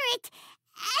picture it.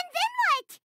 And then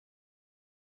what?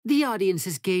 The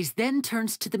audience's gaze then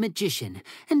turns to the magician,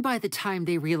 and by the time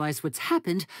they realize what's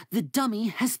happened, the dummy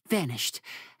has vanished,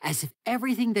 as if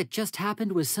everything that just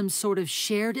happened was some sort of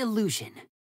shared illusion.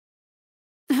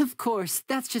 Of course,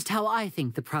 that's just how I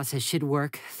think the process should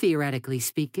work, theoretically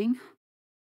speaking.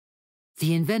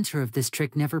 The inventor of this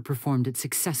trick never performed it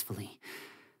successfully.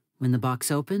 When the box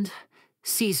opened,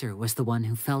 Caesar was the one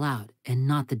who fell out, and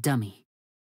not the dummy.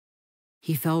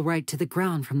 He fell right to the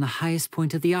ground from the highest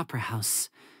point of the opera house.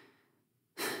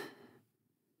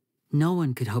 No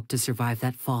one could hope to survive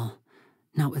that fall,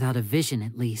 not without a vision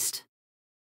at least.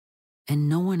 And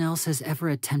no one else has ever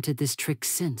attempted this trick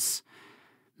since.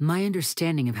 My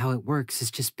understanding of how it works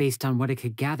is just based on what I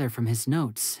could gather from his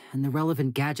notes and the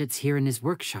relevant gadgets here in his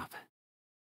workshop.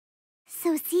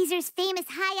 So Caesar's famous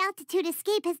high-altitude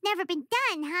escape has never been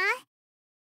done, huh?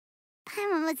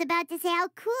 Paimon was about to say how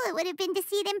cool it would have been to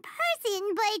see it in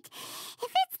person, but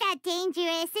if it's that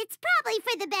dangerous, it's probably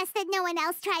for the best that no one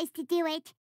else tries to do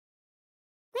it.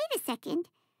 Wait a second.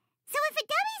 So if a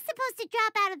dummy's supposed to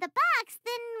drop out of the box,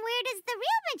 then where does the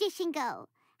real magician go?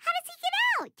 How does he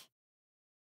get out?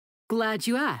 Glad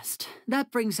you asked.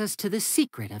 That brings us to the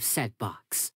secret of said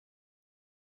box.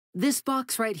 This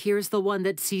box right here is the one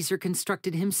that Caesar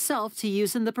constructed himself to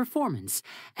use in the performance,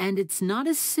 and it's not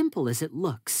as simple as it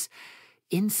looks.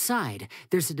 Inside,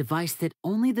 there's a device that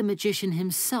only the magician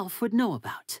himself would know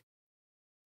about.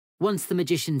 Once the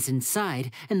magician's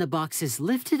inside and the box is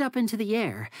lifted up into the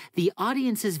air, the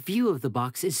audience's view of the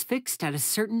box is fixed at a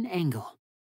certain angle.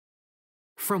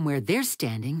 From where they're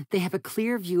standing, they have a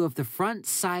clear view of the front,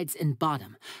 sides, and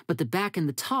bottom, but the back and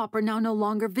the top are now no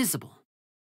longer visible.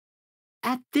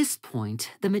 At this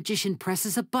point, the magician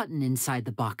presses a button inside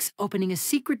the box, opening a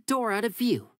secret door out of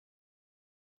view.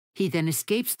 He then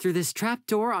escapes through this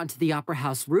trapdoor onto the opera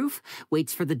house roof,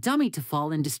 waits for the dummy to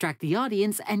fall and distract the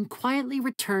audience, and quietly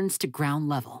returns to ground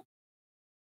level.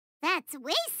 That's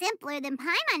way simpler than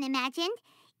Paimon imagined.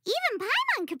 Even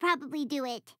Paimon could probably do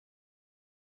it.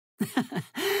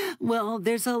 Well,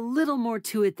 there's a little more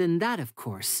to it than that, of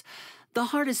course. The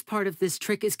hardest part of this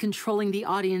trick is controlling the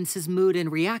audience's mood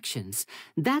and reactions.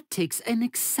 That takes an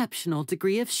exceptional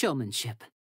degree of showmanship.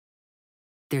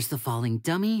 There's the falling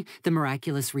dummy, the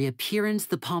miraculous reappearance,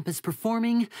 the pompous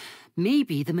performing.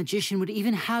 Maybe the magician would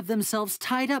even have themselves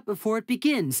tied up before it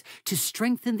begins to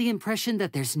strengthen the impression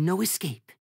that there's no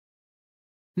escape.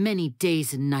 Many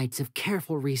days and nights of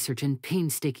careful research and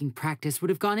painstaking practice would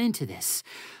have gone into this,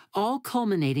 all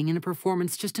culminating in a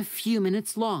performance just a few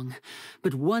minutes long,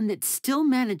 but one that still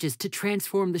manages to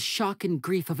transform the shock and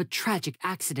grief of a tragic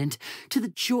accident to the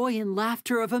joy and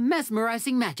laughter of a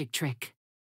mesmerizing magic trick.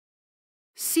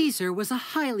 Caesar was a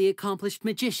highly accomplished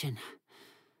magician.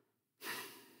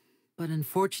 But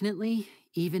unfortunately,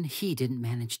 even he didn't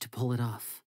manage to pull it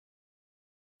off.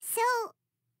 So,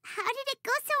 how did it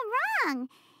go so wrong?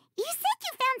 You said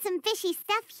you found some fishy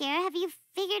stuff here. Have you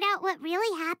figured out what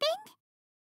really happened?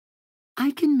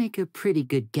 I can make a pretty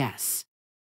good guess.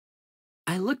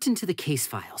 I looked into the case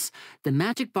files. The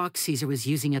magic box Caesar was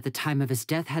using at the time of his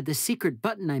death had the secret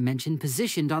button I mentioned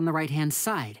positioned on the right-hand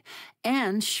side.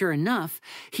 And, sure enough,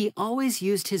 he always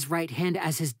used his right hand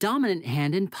as his dominant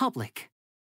hand in public.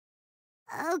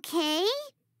 Okay.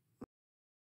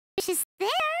 It's just there.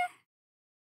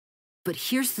 But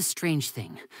here's the strange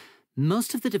thing.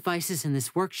 Most of the devices in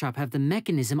this workshop have the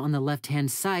mechanism on the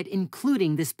left-hand side,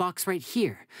 including this box right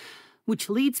here, which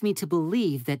leads me to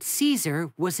believe that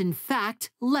Caesar was in fact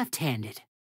left-handed.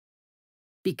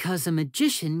 Because a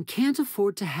magician can't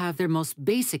afford to have their most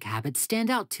basic habits stand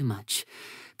out too much.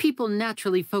 People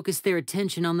naturally focus their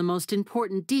attention on the most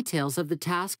important details of the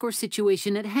task or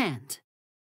situation at hand.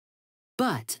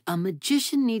 But a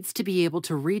magician needs to be able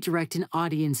to redirect an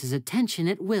audience's attention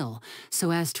at will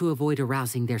so as to avoid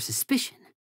arousing their suspicion.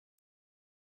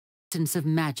 The essence of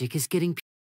magic is getting people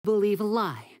to believe a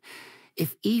lie.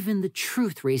 If even the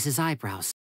truth raises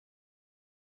eyebrows,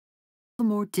 it's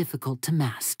more difficult to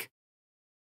mask.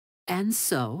 And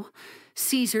so,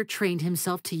 Caesar trained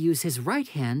himself to use his right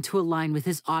hand to align with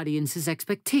his audience's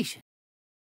expectation.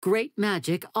 Great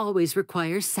magic always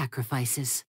requires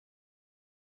sacrifices.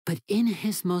 But in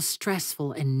his most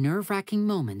stressful and nerve-wracking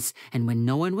moments, and when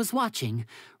no one was watching,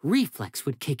 reflex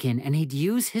would kick in and he'd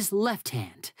use his left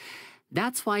hand.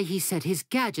 That's why he set his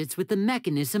gadgets with the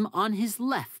mechanism on his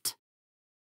left.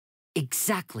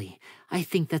 Exactly. I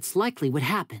think that's likely what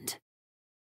happened.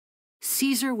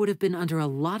 Caesar would have been under a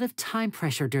lot of time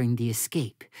pressure during the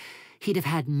escape. He'd have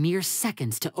had mere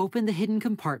seconds to open the hidden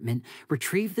compartment,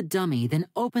 retrieve the dummy, then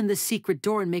open the secret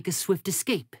door and make a swift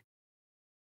escape.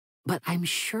 But I'm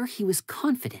sure he was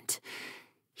confident.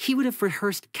 He would have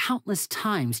rehearsed countless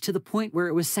times to the point where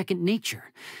it was second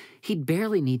nature. He'd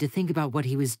barely need to think about what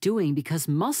he was doing because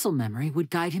muscle memory would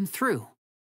guide him through.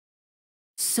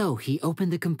 So he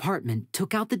opened the compartment,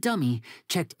 took out the dummy,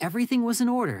 checked everything was in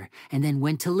order, and then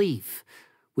went to leave.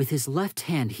 With his left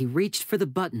hand, he reached for the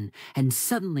button, and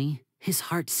suddenly his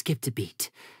heart skipped a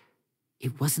beat.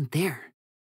 It wasn't there.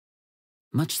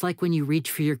 Much like when you reach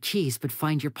for your keys but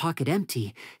find your pocket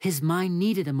empty, his mind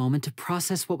needed a moment to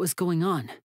process what was going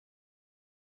on.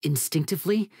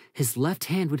 Instinctively, his left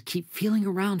hand would keep feeling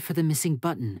around for the missing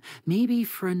button, maybe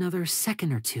for another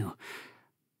second or two,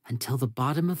 until the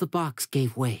bottom of the box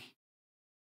gave way.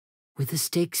 With the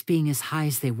stakes being as high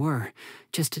as they were,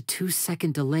 just a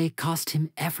 2-second delay cost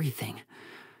him everything.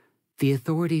 The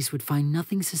authorities would find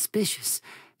nothing suspicious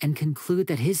and conclude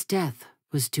that his death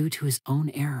was due to his own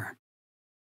error.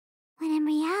 When in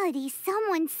reality,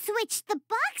 someone switched the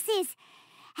boxes,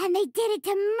 and they did it to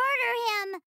murder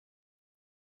him.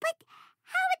 But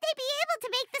how would they be able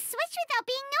to make the switch without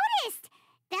being noticed?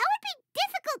 That would be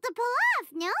difficult to pull off,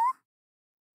 no?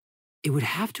 It would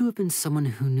have to have been someone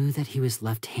who knew that he was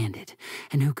left-handed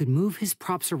and who could move his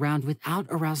props around without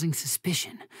arousing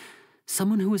suspicion.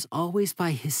 Someone who was always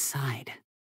by his side.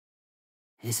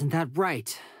 Isn't that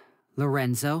right,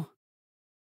 Lorenzo?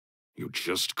 You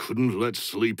just couldn't let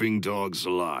sleeping dogs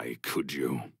lie, could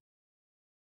you?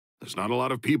 There's not a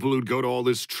lot of people who'd go to all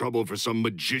this trouble for some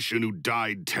magician who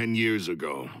died 10 years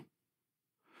ago.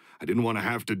 I didn't want to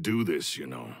have to do this, you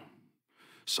know.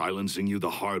 Silencing you the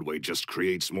hard way just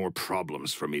creates more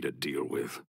problems for me to deal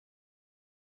with.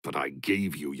 But I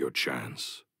gave you your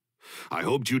chance. I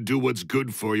hoped you'd do what's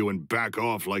good for you and back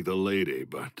off like the lady,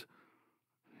 but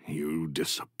you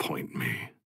disappoint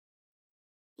me.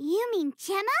 You mean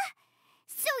Gemma?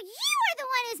 So you are the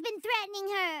one who's been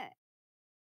threatening her!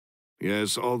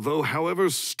 Yes, although however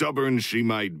stubborn she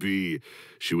might be,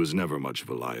 she was never much of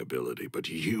a liability. But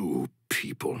you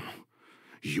people,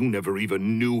 You never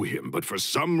even knew him, but for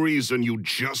some reason you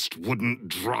just wouldn't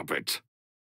drop it.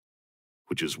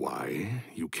 Which is why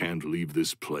you can't leave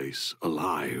this place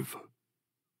alive.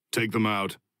 Take them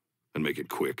out, and make it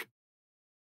quick.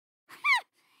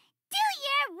 Do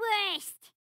your worst!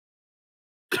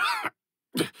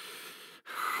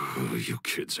 You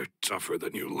kids are tougher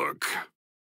than you look.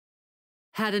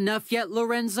 Had enough yet,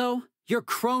 Lorenzo? Your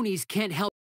cronies can't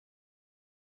help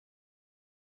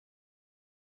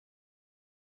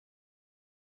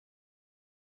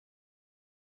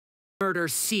murder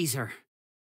Caesar.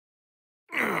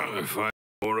 If I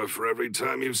Mora for every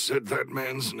time you've said that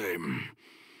man's name.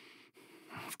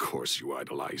 Of course you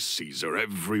idolize Caesar,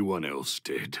 everyone else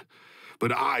did.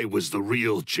 But I was the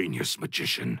real genius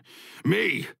magician.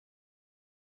 Me!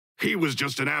 He was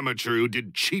just an amateur who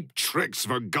did cheap tricks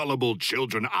for gullible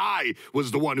children. I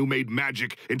was the one who made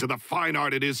magic into the fine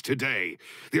art it is today.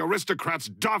 The aristocrats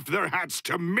doffed their hats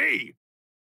to me!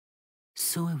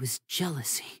 So it was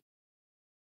jealousy.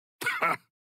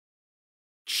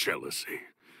 Jealousy.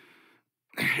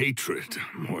 Hatred,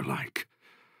 more like.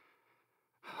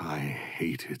 I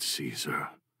hated Caesar.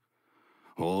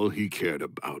 All he cared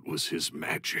about was his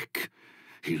magic.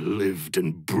 He lived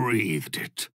and breathed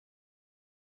it.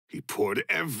 He poured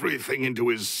everything into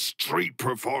his street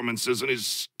performances and his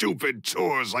stupid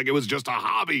tours like it was just a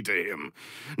hobby to him,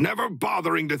 never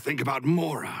bothering to think about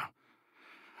Mora.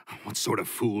 What sort of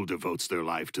fool devotes their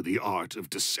life to the art of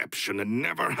deception and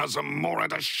never has a Mora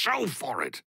to show for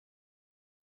it?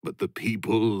 But the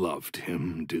people loved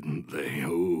him, didn't they?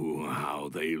 Oh, how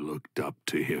they looked up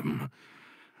to him.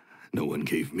 No one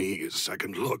gave me a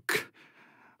second look.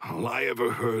 All I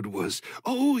ever heard was,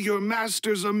 "Oh, your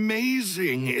master's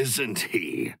amazing, isn't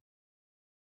he?"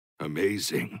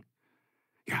 Amazing.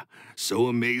 Yeah, so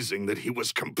amazing that he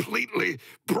was completely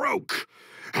broke.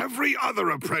 Every other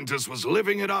apprentice was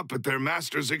living it up at their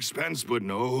master's expense, but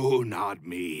no, not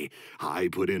me. I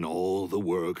put in all the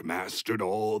work, mastered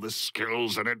all the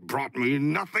skills, and it brought me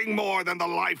nothing more than the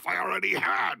life I already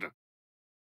had.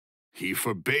 He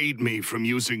forbade me from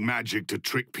using magic to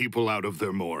trick people out of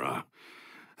their Mora.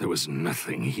 There was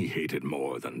nothing he hated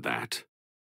more than that.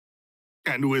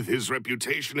 And with his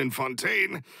reputation in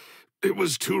Fontaine, it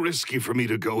was too risky for me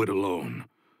to go it alone.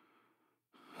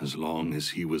 As long as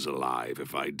he was alive,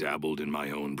 if I dabbled in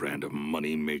my own brand of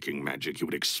money-making magic, he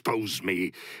would expose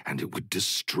me, and it would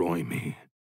destroy me.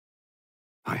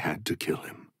 I had to kill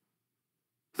him.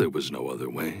 There was no other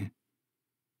way.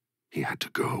 He had to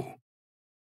go.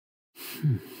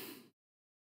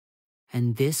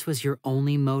 And this was your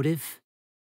only motive?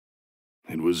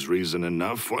 It was reason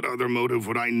enough. What other motive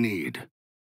would I need?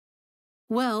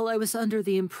 Well, I was under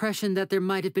the impression that there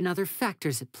might have been other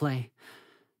factors at play.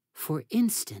 For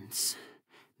instance,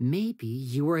 maybe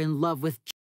you were in love with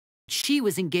she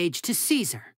was engaged to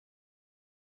Caesar.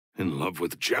 In love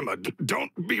with Gemma?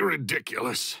 Don't be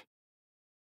ridiculous.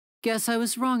 Guess I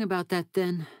was wrong about that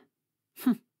then.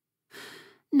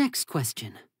 Next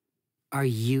question. Are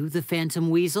you the Phantom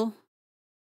Weasel?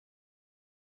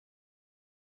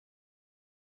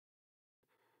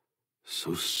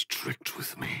 So strict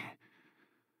with me.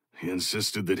 He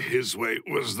insisted that his way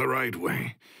was the right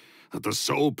way, that the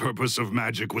sole purpose of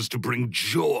magic was to bring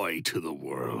joy to the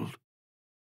world.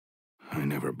 I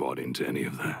never bought into any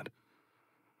of that.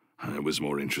 I was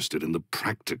more interested in the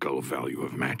practical value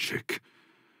of magic.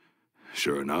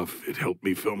 Sure enough, it helped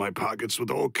me fill my pockets with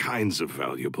all kinds of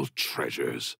valuable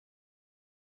treasures.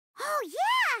 Oh,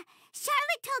 yeah!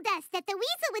 Charlotte told us that the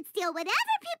weasel would steal whatever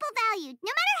people valued,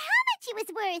 no matter how much it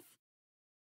was worth.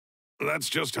 That's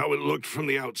just how it looked from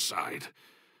the outside.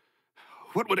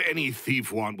 What would any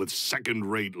thief want with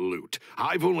second-rate loot?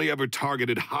 I've only ever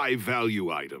targeted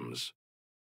high-value items.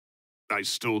 I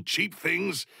stole cheap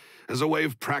things as a way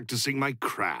of practicing my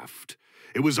craft.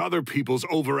 It was other people's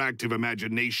overactive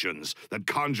imaginations that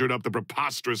conjured up the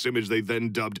preposterous image they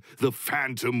then dubbed the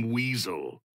Phantom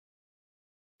Weasel.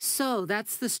 So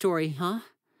that's the story, huh?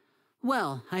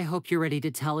 Well, I hope you're ready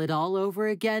to tell it all over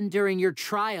again during your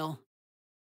trial.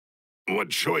 What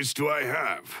choice do I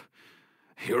have?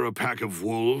 You're a pack of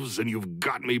wolves, and you've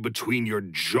got me between your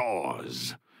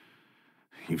jaws.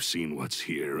 You've seen what's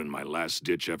here, and my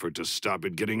last-ditch effort to stop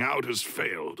it getting out has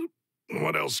failed.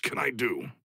 What else can I do?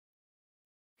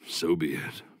 So be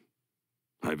it.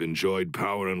 I've enjoyed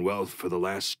power and wealth for the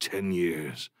last 10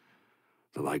 years,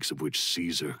 the likes of which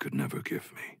Caesar could never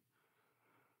give me.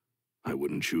 I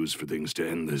wouldn't choose for things to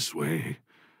end this way,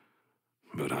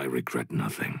 but I regret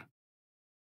nothing.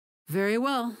 Very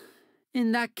well.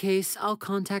 In that case, I'll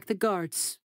contact the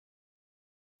guards.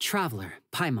 Traveler,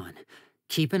 Paimon,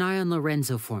 keep an eye on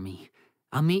Lorenzo for me.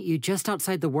 I'll meet you just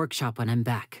outside the workshop when I'm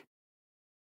back.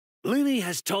 Lyney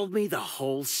has told me the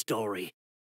whole story.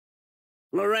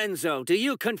 Lorenzo, do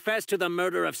you confess to the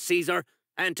murder of Caesar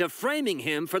and to framing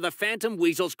him for the Phantom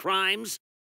Weasel's crimes?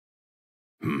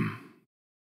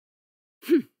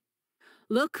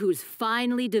 Look who's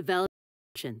finally developed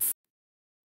conscience.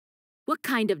 What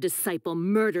kind of disciple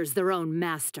murders their own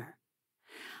master?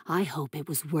 I hope it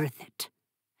was worth it,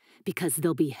 because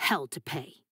there'll be hell to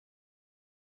pay.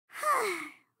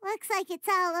 Looks like it's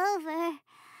all over.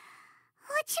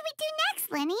 What should we do next,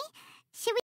 Lyney?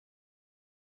 Should we...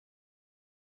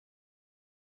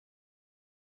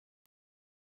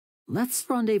 Let's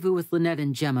rendezvous with Lynette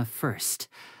and Gemma first.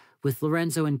 With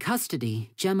Lorenzo in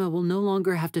custody, Gemma will no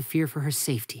longer have to fear for her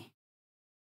safety.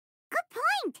 Good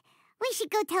point. We should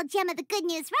go tell Gemma the good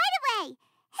news right away.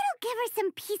 It'll give her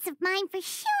some peace of mind for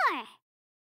sure.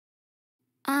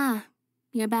 Ah,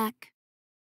 you're back.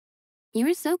 You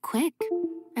were so quick.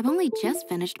 I've only just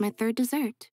finished my third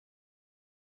dessert.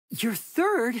 Your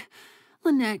third?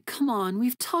 Lynette, come on,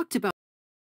 we've talked about...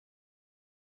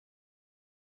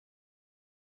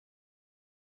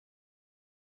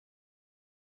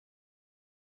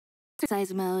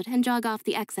 Exercise mode and jog off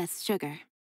the excess sugar.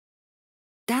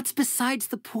 That's besides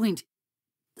the point.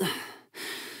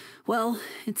 Well,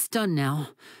 it's done now,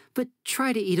 but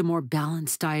try to eat a more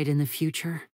balanced diet in the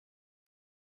future.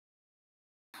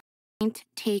 Point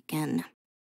taken.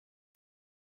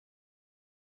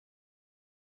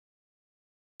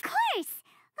 Of course!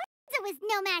 Lorenzo was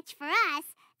no match for us.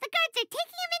 The guards are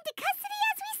taking him into custody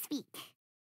as we speak.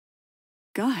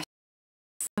 Gosh.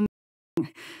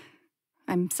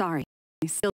 I'm sorry. I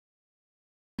still...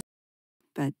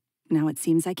 But now it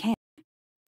seems I can't.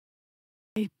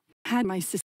 I had my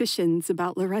suspicions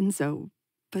about Lorenzo,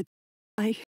 but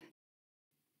I...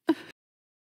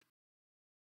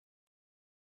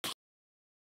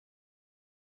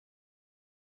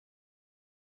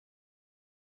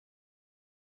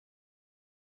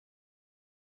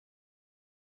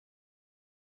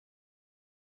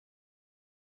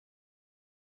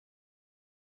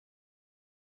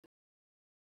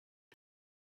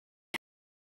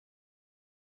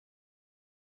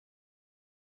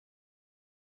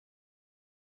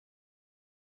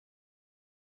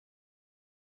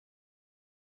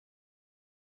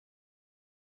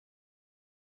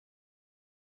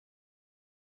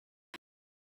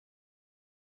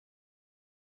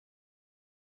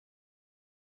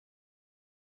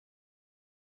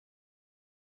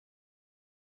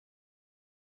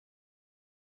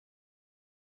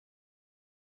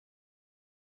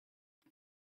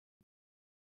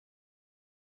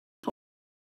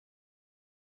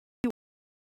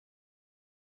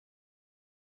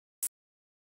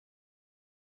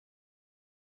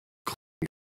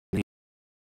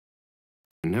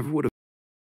 I never would have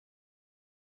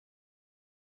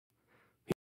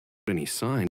any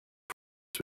sign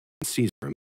Caesar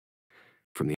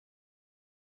from the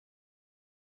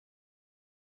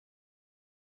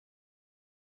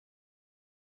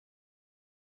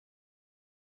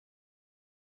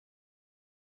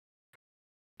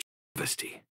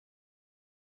travesty.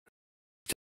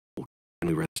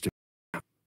 We rest in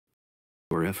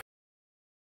forever.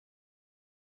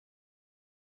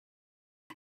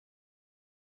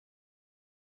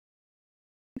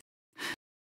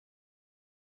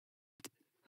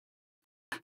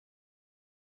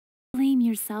 Blame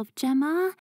yourself,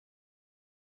 Gemma.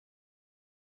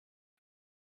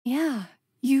 Yeah,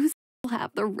 you still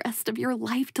have the rest of your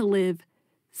life to live.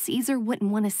 Caesar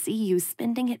wouldn't want to see you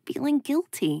spending it feeling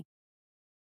guilty.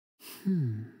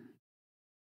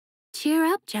 Cheer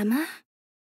up, Gemma.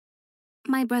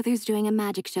 My brother's doing a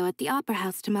magic show at the Opera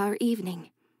House tomorrow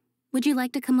evening. Would you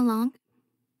like to come along?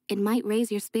 It might raise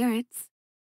your spirits.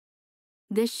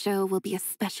 This show will be a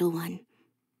special one.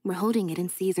 We're holding it in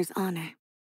Caesar's honor.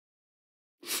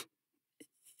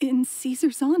 In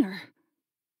Caesar's honor?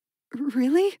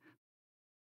 Really?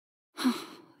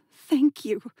 Thank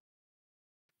you.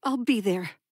 I'll be there.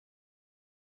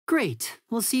 Great.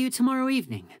 We'll see you tomorrow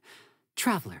evening.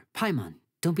 Traveler, Paimon,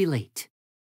 don't be late.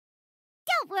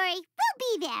 Don't worry, we'll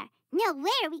be there. No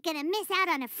way are we gonna miss out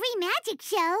on a free magic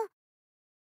show.